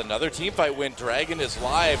Tigers with another team fight win. Dragon is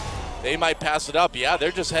live. They might pass it up. Yeah, they're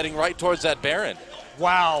just heading right towards that Baron.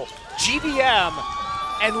 Wow. GBM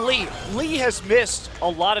and Lee. Lee has missed a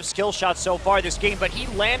lot of skill shots so far this game, but he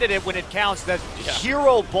landed it when it counts. That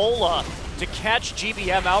hero bola to catch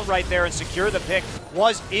GBM out right there and secure the pick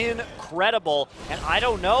was incredible. And I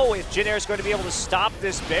don't know if Jin Air is going to be able to stop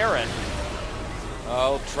this Baron.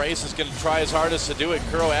 Oh, Trace is going to try his hardest to do it.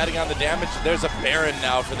 Kuro adding on the damage. There's a Baron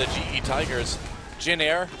now for the GE Tigers. Jin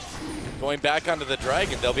Air going back onto the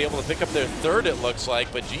Dragon. They'll be able to pick up their third, it looks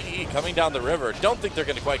like, but GE coming down the river. Don't think they're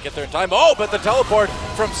going to quite get there in time. Oh, but the teleport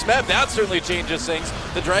from Smeb, that certainly changes things.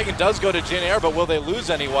 The Dragon does go to Jin Air, but will they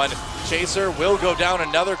lose anyone? Chaser will go down.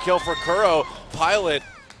 Another kill for Kuro. Pilot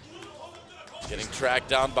getting tracked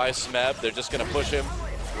down by Smeb. They're just going to push him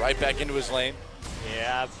right back into his lane.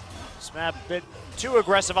 Yeah, Smeb a bit too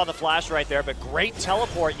aggressive on the flash right there, but great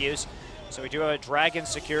teleport use. So we do have a Dragon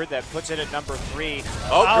secured that puts it at number 3.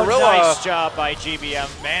 Oh, Gorilla. Nice job by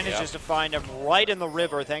GBM. Manages to find him right in the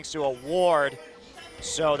river thanks to a ward.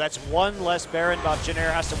 So that's one less Baron buff Jin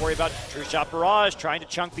Air has to worry about. True Shot Barrage trying to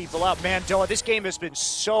chunk people out. Man, Doa, this game has been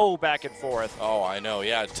so back and forth. Oh, I know.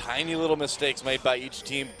 Yeah, tiny little mistakes made by each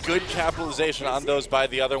team. Good capitalization on those by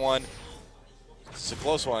the other one. It's a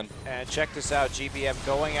close one. And check this out, GBM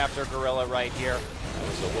going after Gorilla right here. That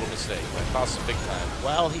was a little mistake. That cost him big time.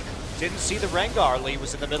 Well, he didn't see the Rengar. Lee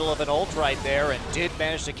was in the middle of an ult right there and did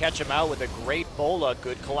manage to catch him out with a great bola.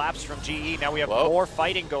 Good collapse from GE. Now we have more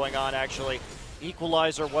fighting going on, actually.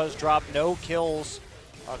 Equalizer was dropped. No kills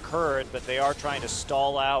occurred, but they are trying to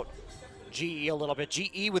stall out GE a little bit.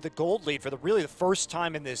 GE with the gold lead for really the first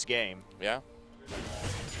time in this game. Yeah.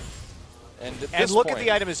 And look at the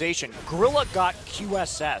itemization. Gorilla got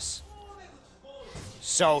QSS.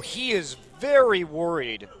 So he is very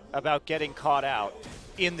worried about getting caught out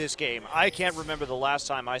in this game. I can't remember the last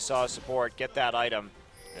time I saw a support get that item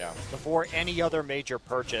before any other major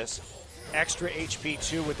purchase. Extra HP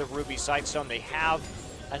too with the Ruby Sightstone. They have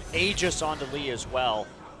an Aegis onto Lee as well.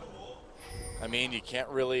 I mean, you can't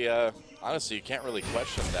really, honestly, you can't really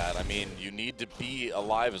question that. I mean, you need to be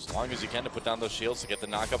alive as long as you can to put down those shields to get the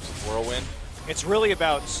knockups with Whirlwind. It's really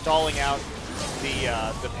about stalling out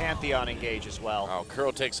the Pantheon engage as well. Oh,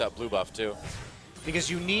 Kuro takes that blue buff too.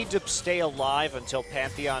 Because you need to stay alive until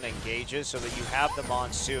Pantheon engages so that you have them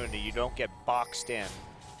on soon and you don't get boxed in.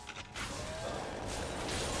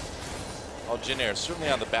 Oh, Jin Air certainly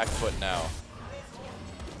on the back foot now,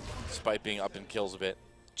 despite being up in kills a bit.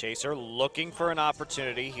 Chaser looking for an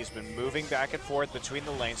opportunity. He's been moving back and forth between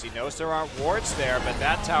the lanes. He knows there aren't wards there, but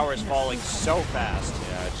that tower is falling so fast.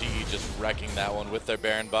 Yeah, GE just wrecking that one with their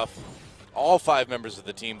Baron buff. All 5 members of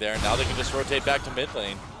the team there. Now they can just rotate back to mid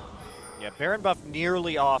lane. Yeah, Baron buff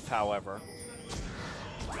nearly off, however.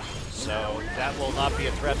 So that will not be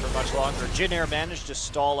a threat for much longer. Jin Air managed to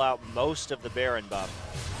stall out most of the Baron buff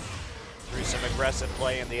through some aggressive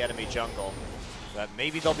play in the enemy jungle. But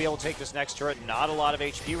maybe they'll be able to take this next turret. Not a lot of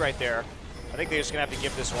HP right there. I think they're just going to have to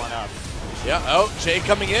give this one up. Yeah, oh, Che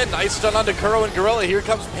coming in. Nice stun onto Kuro and Gorilla. Here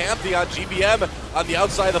comes Pantheon. GBM on the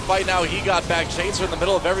outside of the fight now. He got back. Chaser in the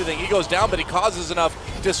middle of everything. He goes down, but he causes enough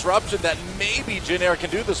disruption that maybe Jin Air can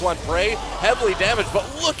do this one. Prey heavily damaged, but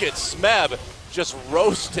look at Smeb just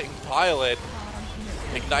roasting Pilot.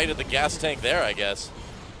 Ignited the gas tank there, I guess.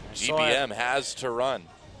 GBM has to run.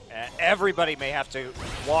 Everybody may have to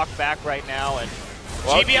walk back right now, and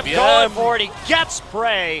well, GBM going for it. He gets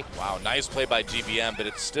Prey. Wow, nice play by GBM, but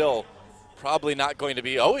it's still probably not going to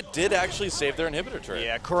be. Oh, it did actually save their inhibitor turret.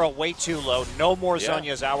 Yeah, Kuro way too low. No more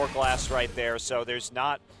Zhonya's Hourglass right there, so there's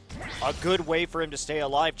not a good way for him to stay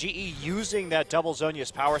alive. GE using that double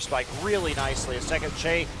Zhonya's power spike really nicely. A second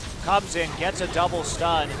Che comes in, gets a double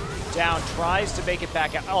stun down, tries to make it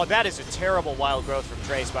back out. Oh, that is a terrible wild growth from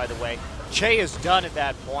Trace, by the way. Che is done at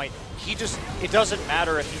that point. It doesn't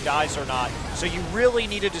matter if he dies or not. So you really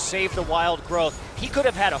needed to save the wild growth. He could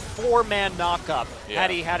have had a 4-man knockup had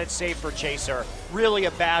he had it saved for Chaser. Really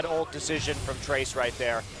a bad ult decision from Trace right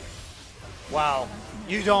there. Wow.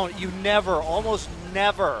 You never, almost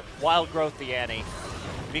never wild growth the Annie.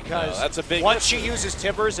 because that's a big once she uses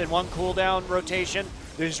Tibbers in one cooldown rotation,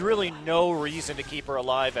 there's really no reason to keep her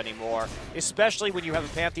alive anymore, especially when you have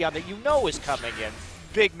a Pantheon that you know is coming in.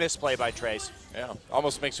 Big misplay by Trace. Yeah,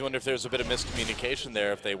 almost makes you wonder if there's a bit of miscommunication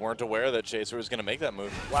there, if they weren't aware that Chaser was going to make that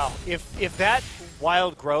move. Wow, if that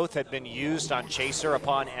Wild Growth had been used on Chaser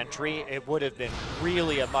upon entry, it would have been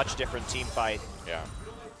really a much different team fight. Yeah.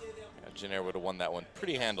 Jin Air would have won that one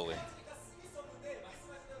pretty handily.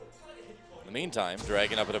 In the meantime,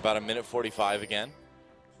 dragging up at about 1:45 again.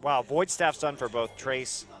 Wow, Void Staff's done for both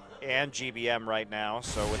Trace and GBM right now,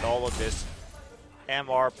 so with all of this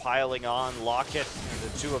MR piling on, Locket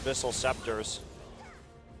and the 2 Abyssal Scepters,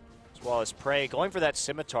 as well as Prey, going for that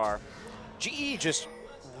Scimitar. GE just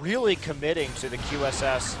really committing to the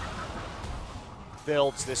QSS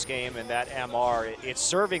builds this game, and that MR, it's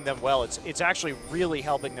serving them well. It's actually really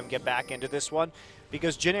helping them get back into this one,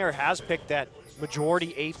 because Jin Air has picked that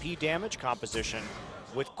majority AP damage composition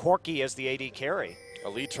with Corki as the AD carry.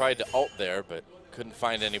 Ali tried to ult there, but couldn't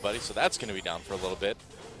find anybody, so that's going to be down for a little bit.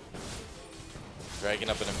 Dragging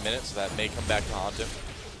up in a minute, so that may come back to haunt him.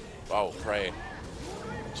 Oh, Prey.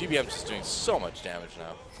 GBM's just doing so much damage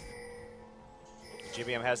now.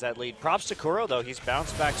 GBM has that lead. Props to Kuro, though. He's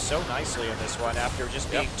bounced back so nicely in this one after just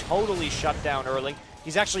being totally shut down early.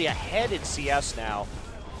 He's actually ahead in CS now.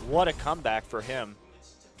 What a comeback for him.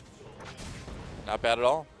 Not bad at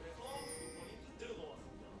all.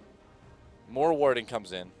 More warding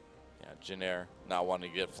comes in. Yeah, Jin Air not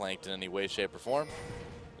wanting to get flanked in any way, shape, or form.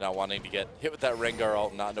 Not wanting to get hit with that Rengar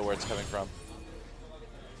ult, not know where it's coming from.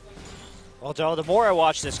 Well, Joe, the more I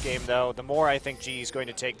watch this game, though, the more I think GE is going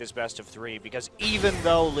to take this best of 3, because even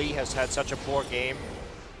though Lee has had such a poor game,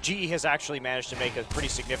 GE has actually managed to make a pretty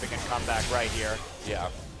significant comeback right here. Yeah.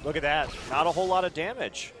 Look at that. Not a whole lot of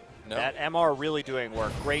damage. No. That MR really doing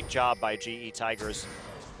work. Great job by GE Tigers.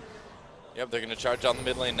 Yep, they're going to charge down the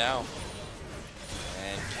mid lane now.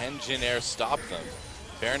 And can Jin Air stop them?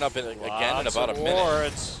 Baron up again in about a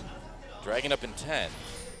minute. Dragging up in 10.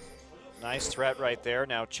 Nice threat right there.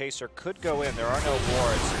 Now Chaser could go in. There are no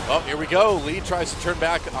wards. Oh, here we go. Lee tries to turn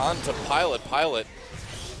back onto Pilot. Pilot.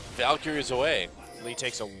 Valkyrie's away. Lee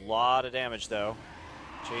takes a lot of damage, though.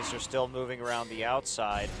 Chaser still moving around the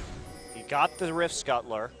outside. He got the Rift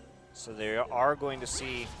Scuttler, so they are going to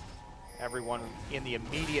see everyone in the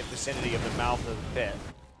immediate vicinity of the mouth of the pit.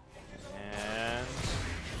 And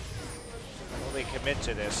will they commit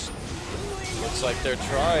to this? Looks like they're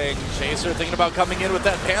trying. Chaser thinking about coming in with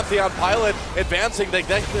that Pantheon. Pilot advancing. They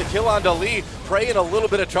get the kill onto Lee. Prey in a little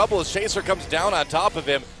bit of trouble as Chaser comes down on top of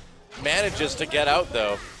him. Manages to get out,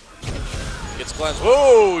 though. Gets cleansed.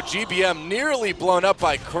 Whoa! GBM nearly blown up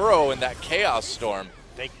by Kuro in that Chaos Storm.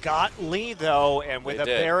 They got Lee, though, and with a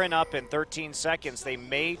Baron up in 13 seconds, they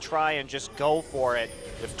may try and just go for it.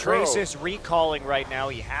 If Trace is recalling right now,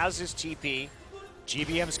 he has his TP.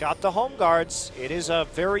 GBM's got the home guards. It is a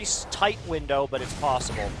very tight window, but it's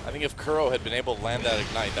possible. I think if Kuro had been able to land that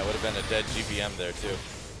Ignite, that would have been a dead GBM there, too.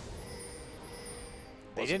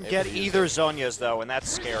 They didn't get either Zhonya's, though, and that's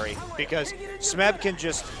scary, because Smeb can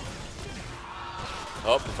just...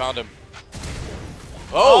 Oh, they found him.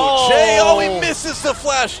 Oh, Jay! Oh, he misses the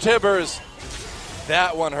flash, Tibbers.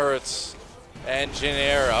 That one hurts. And Jin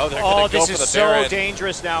Air, oh, they're going to go for the Baron. This is so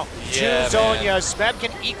dangerous now. Yeah, Two Zhonyas. Smeb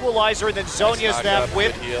can equalize her, then Zhonya's them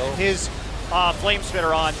with his Flame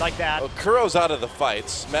Spitter on, like that. Well, Kuro's out of the fight.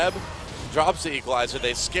 Smeb drops the equalizer.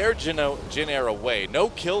 They scare Jin Air away. No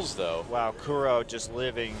kills, though. Wow, Kuro just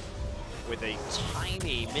living with a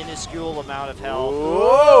tiny, minuscule amount of health.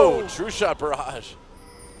 Whoa! True shot barrage.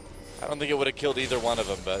 I don't think it would have killed either one of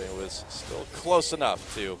them, but it was still close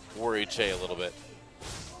enough to worry Che a little bit.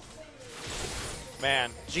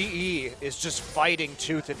 Man, GE is just fighting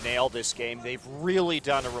tooth and nail this game. They've really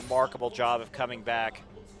done a remarkable job of coming back.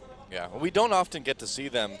 Yeah, well, we don't often get to see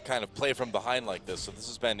them kind of play from behind like this, so this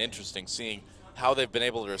has been interesting seeing how they've been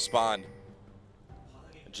able to respond.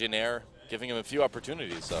 Jin Air giving him a few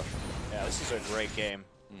opportunities, so. Yeah, this is a great game.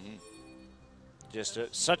 Just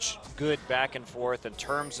such good back and forth in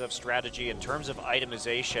terms of strategy, in terms of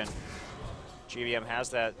itemization. GBM has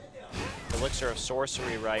that Elixir of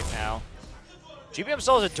Sorcery right now. GBM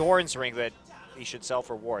still has a Doran's Ring that he should sell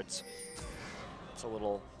for wards. It's a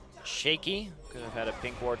little shaky. Could have had a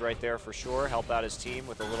pink ward right there for sure. Help out his team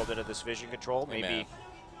with a little bit of this vision control. Maybe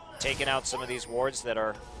taking out some of these wards that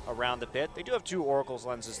are around the pit. They do have 2 Oracle's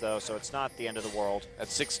lenses, though, so it's not the end of the world. At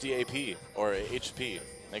 60 AP, or HP,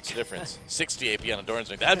 makes a difference. 60 AP on a Doran's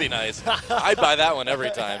Ring, that'd be nice. I'd buy that one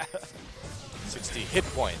every time. 60 hit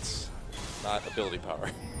points, not ability power.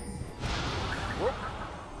 Whoop.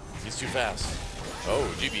 He's too fast.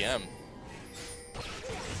 Oh, GBM.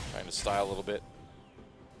 Trying to style a little bit.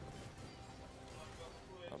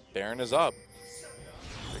 Baron is up.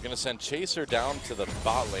 They're going to send Chaser down to the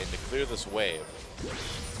bot lane to clear this wave.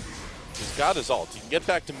 He's got his ult. He can get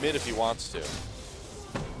back to mid if he wants to.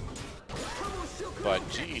 But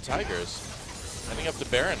GE Tigers heading up to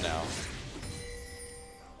Baron now.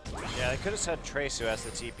 Yeah, they could have sent Trace, who has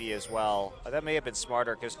the TP as well. That may have been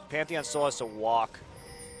smarter because Pantheon still has to walk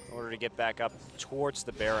in order to get back up towards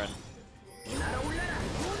the Baron.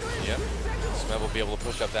 Yep. Smeb will be able to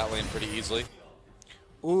push up that lane pretty easily.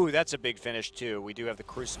 Ooh, that's a big finish too. We do have the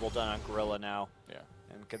Crucible done on Gorilla now. Yeah.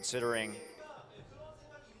 And considering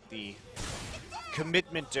the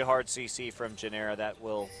commitment to hard CC from Janera, that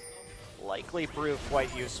will likely prove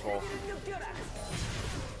quite useful.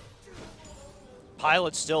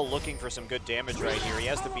 Pilot's still looking for some good damage right here. He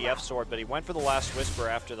has the BF sword, but he went for the last Whisper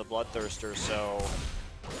after the Bloodthirster, so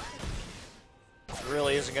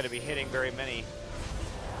really isn't going to be hitting very many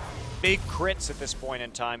big crits at this point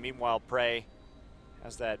in time. Meanwhile, Prey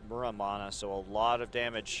has that Mura mana, so a lot of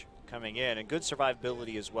damage coming in, and good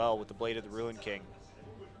survivability as well with the Blade of the Ruin King.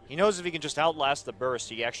 He knows if he can just outlast the burst,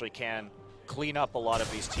 he actually can clean up a lot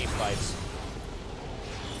of these team fights.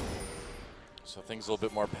 So things a little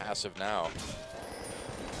bit more passive now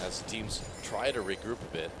as teams try to regroup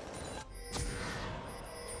a bit.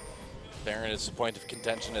 Baron is the point of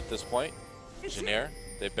contention at this point. Janair,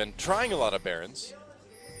 they've been trying a lot of Barons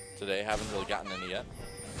today, haven't really gotten any yet.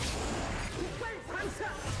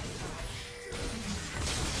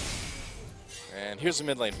 And here's the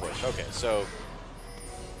mid lane push. Okay, so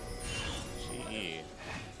GE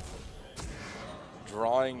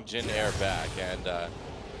drawing Janair back, and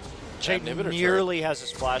Jake nearly has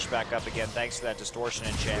his flashback up again thanks to that distortion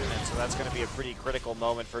enchantment, so that's going to be a pretty critical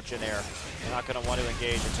moment for Janair. They're not going to want to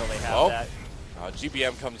engage until they have that.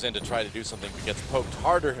 GBM comes in to try to do something, but gets poked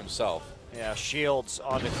harder himself. Yeah, shields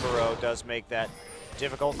onto Kuro does make that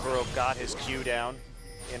difficult. Kuro got his Q down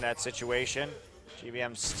in that situation.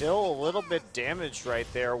 GBM still a little bit damaged right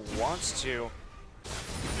there, wants to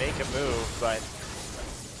make a move, but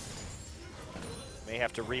may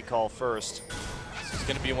have to recall first. This is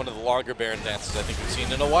going to be one of the longer Baron dances I think we've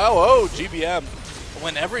seen in a while. Oh, GBM,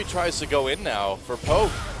 whenever he tries to go in now for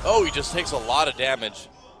poke, oh, he just takes a lot of damage.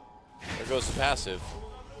 There goes the passive.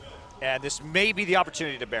 And this may be the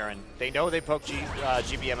opportunity to Baron. They know they poked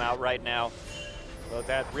GBM out right now, but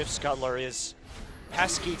that Rift Scuttler is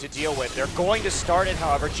pesky to deal with. They're going to start it,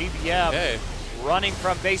 however. GBM running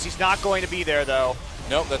from base. He's not going to be there, though.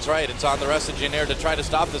 Nope, that's right. It's on the rest of Janair to try to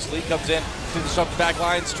stop this. Lee comes in, finishes up the back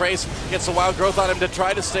lines. Trace gets the wild growth on him to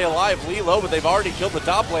try to stay alive. Lee low, but they've already killed the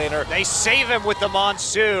top laner. They save him with the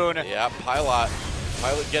Monsoon. Yeah, Pilot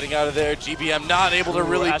getting out of there. GBM not able to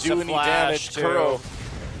really do any damage. Kuro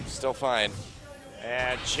still fine.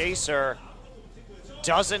 And Chaser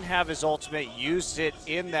doesn't have his ultimate, used it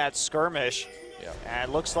in that skirmish. Yep.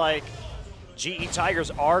 And looks like GE Tigers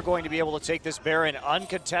are going to be able to take this Baron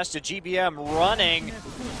uncontested. GBM running,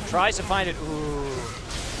 tries to find it. Ooh.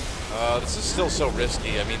 This is still so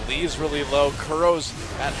risky. I mean, Lee's really low. Kuro's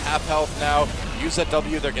at half health now. Use that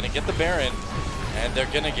W, they're going to get the Baron, and they're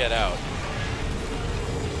going to get out.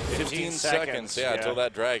 15 seconds, yeah, until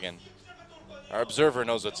that dragon. Our observer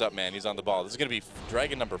knows what's up, man. He's on the ball. This is going to be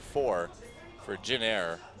dragon number 4 for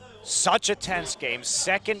Janair. Such a tense game.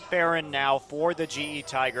 Second Baron now for the GE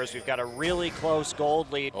Tigers. We've got a really close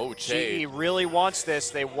gold lead. Oh, Che. GE really wants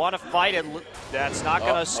this. They want to fight it. That's not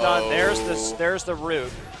going to stun. There's the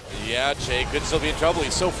root. Yeah, Che could still be in trouble.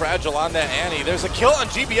 He's so fragile on that Annie. There's a kill on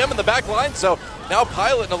GBM in the back line, so now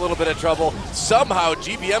Pilot in a little bit of trouble. Somehow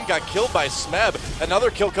GBM got killed by Smeb.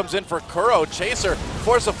 Another kill comes in for Kuro. Chaser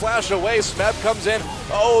force a flash away. Smeb comes in.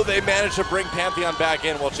 Oh, they managed to bring Pantheon back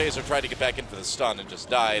in while Chaser tried to get back in for the stun and just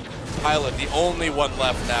died. Pilot, the only one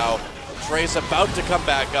left now. Trace about to come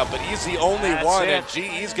back up, but he's the only one, and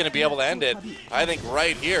GE's going to be able to end it. I think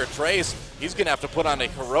right here, Trace, he's going to have to put on a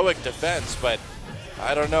heroic defense, but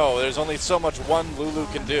I don't know. There's only so much one Lulu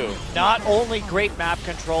can do. Not only great map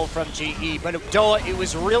control from GE, but it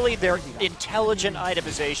was really their intelligent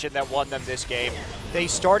itemization that won them this game. They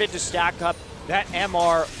started to stack up that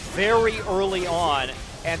MR very early on,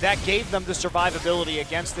 and that gave them the survivability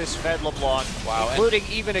against this Fed LeBlanc, including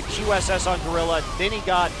even a QSS on Gorilla. Then he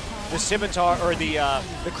got the Scimitar, or the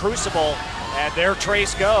Crucible, and there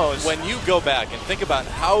Trace goes. When you go back and think about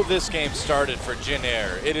how this game started for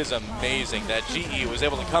Janair, it is amazing that GE was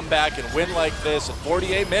able to come back and win like this in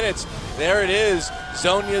 48 minutes. There it is.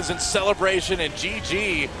 Zonia's in celebration, and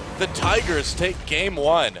GG. The Tigers take game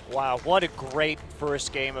 1. Wow, what a great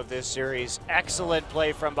first game of this series. Excellent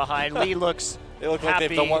play from behind. Lee looks They look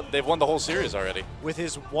happy like they've won the whole series already. With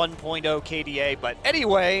his 1.0 KDA, but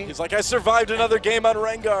anyway. He's like, I survived another game on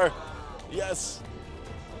Rengar. Yes.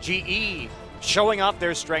 GE showing off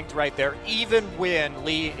their strength right there, even when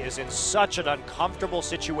Lee is in such an uncomfortable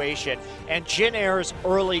situation. And Jin Air's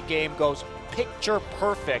early game goes picture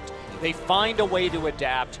perfect. They find a way to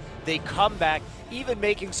adapt. They come back, even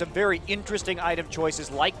making some very interesting item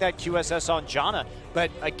choices like that QSS on Janna,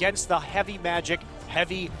 but against the heavy magic,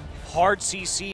 heavy, hard CC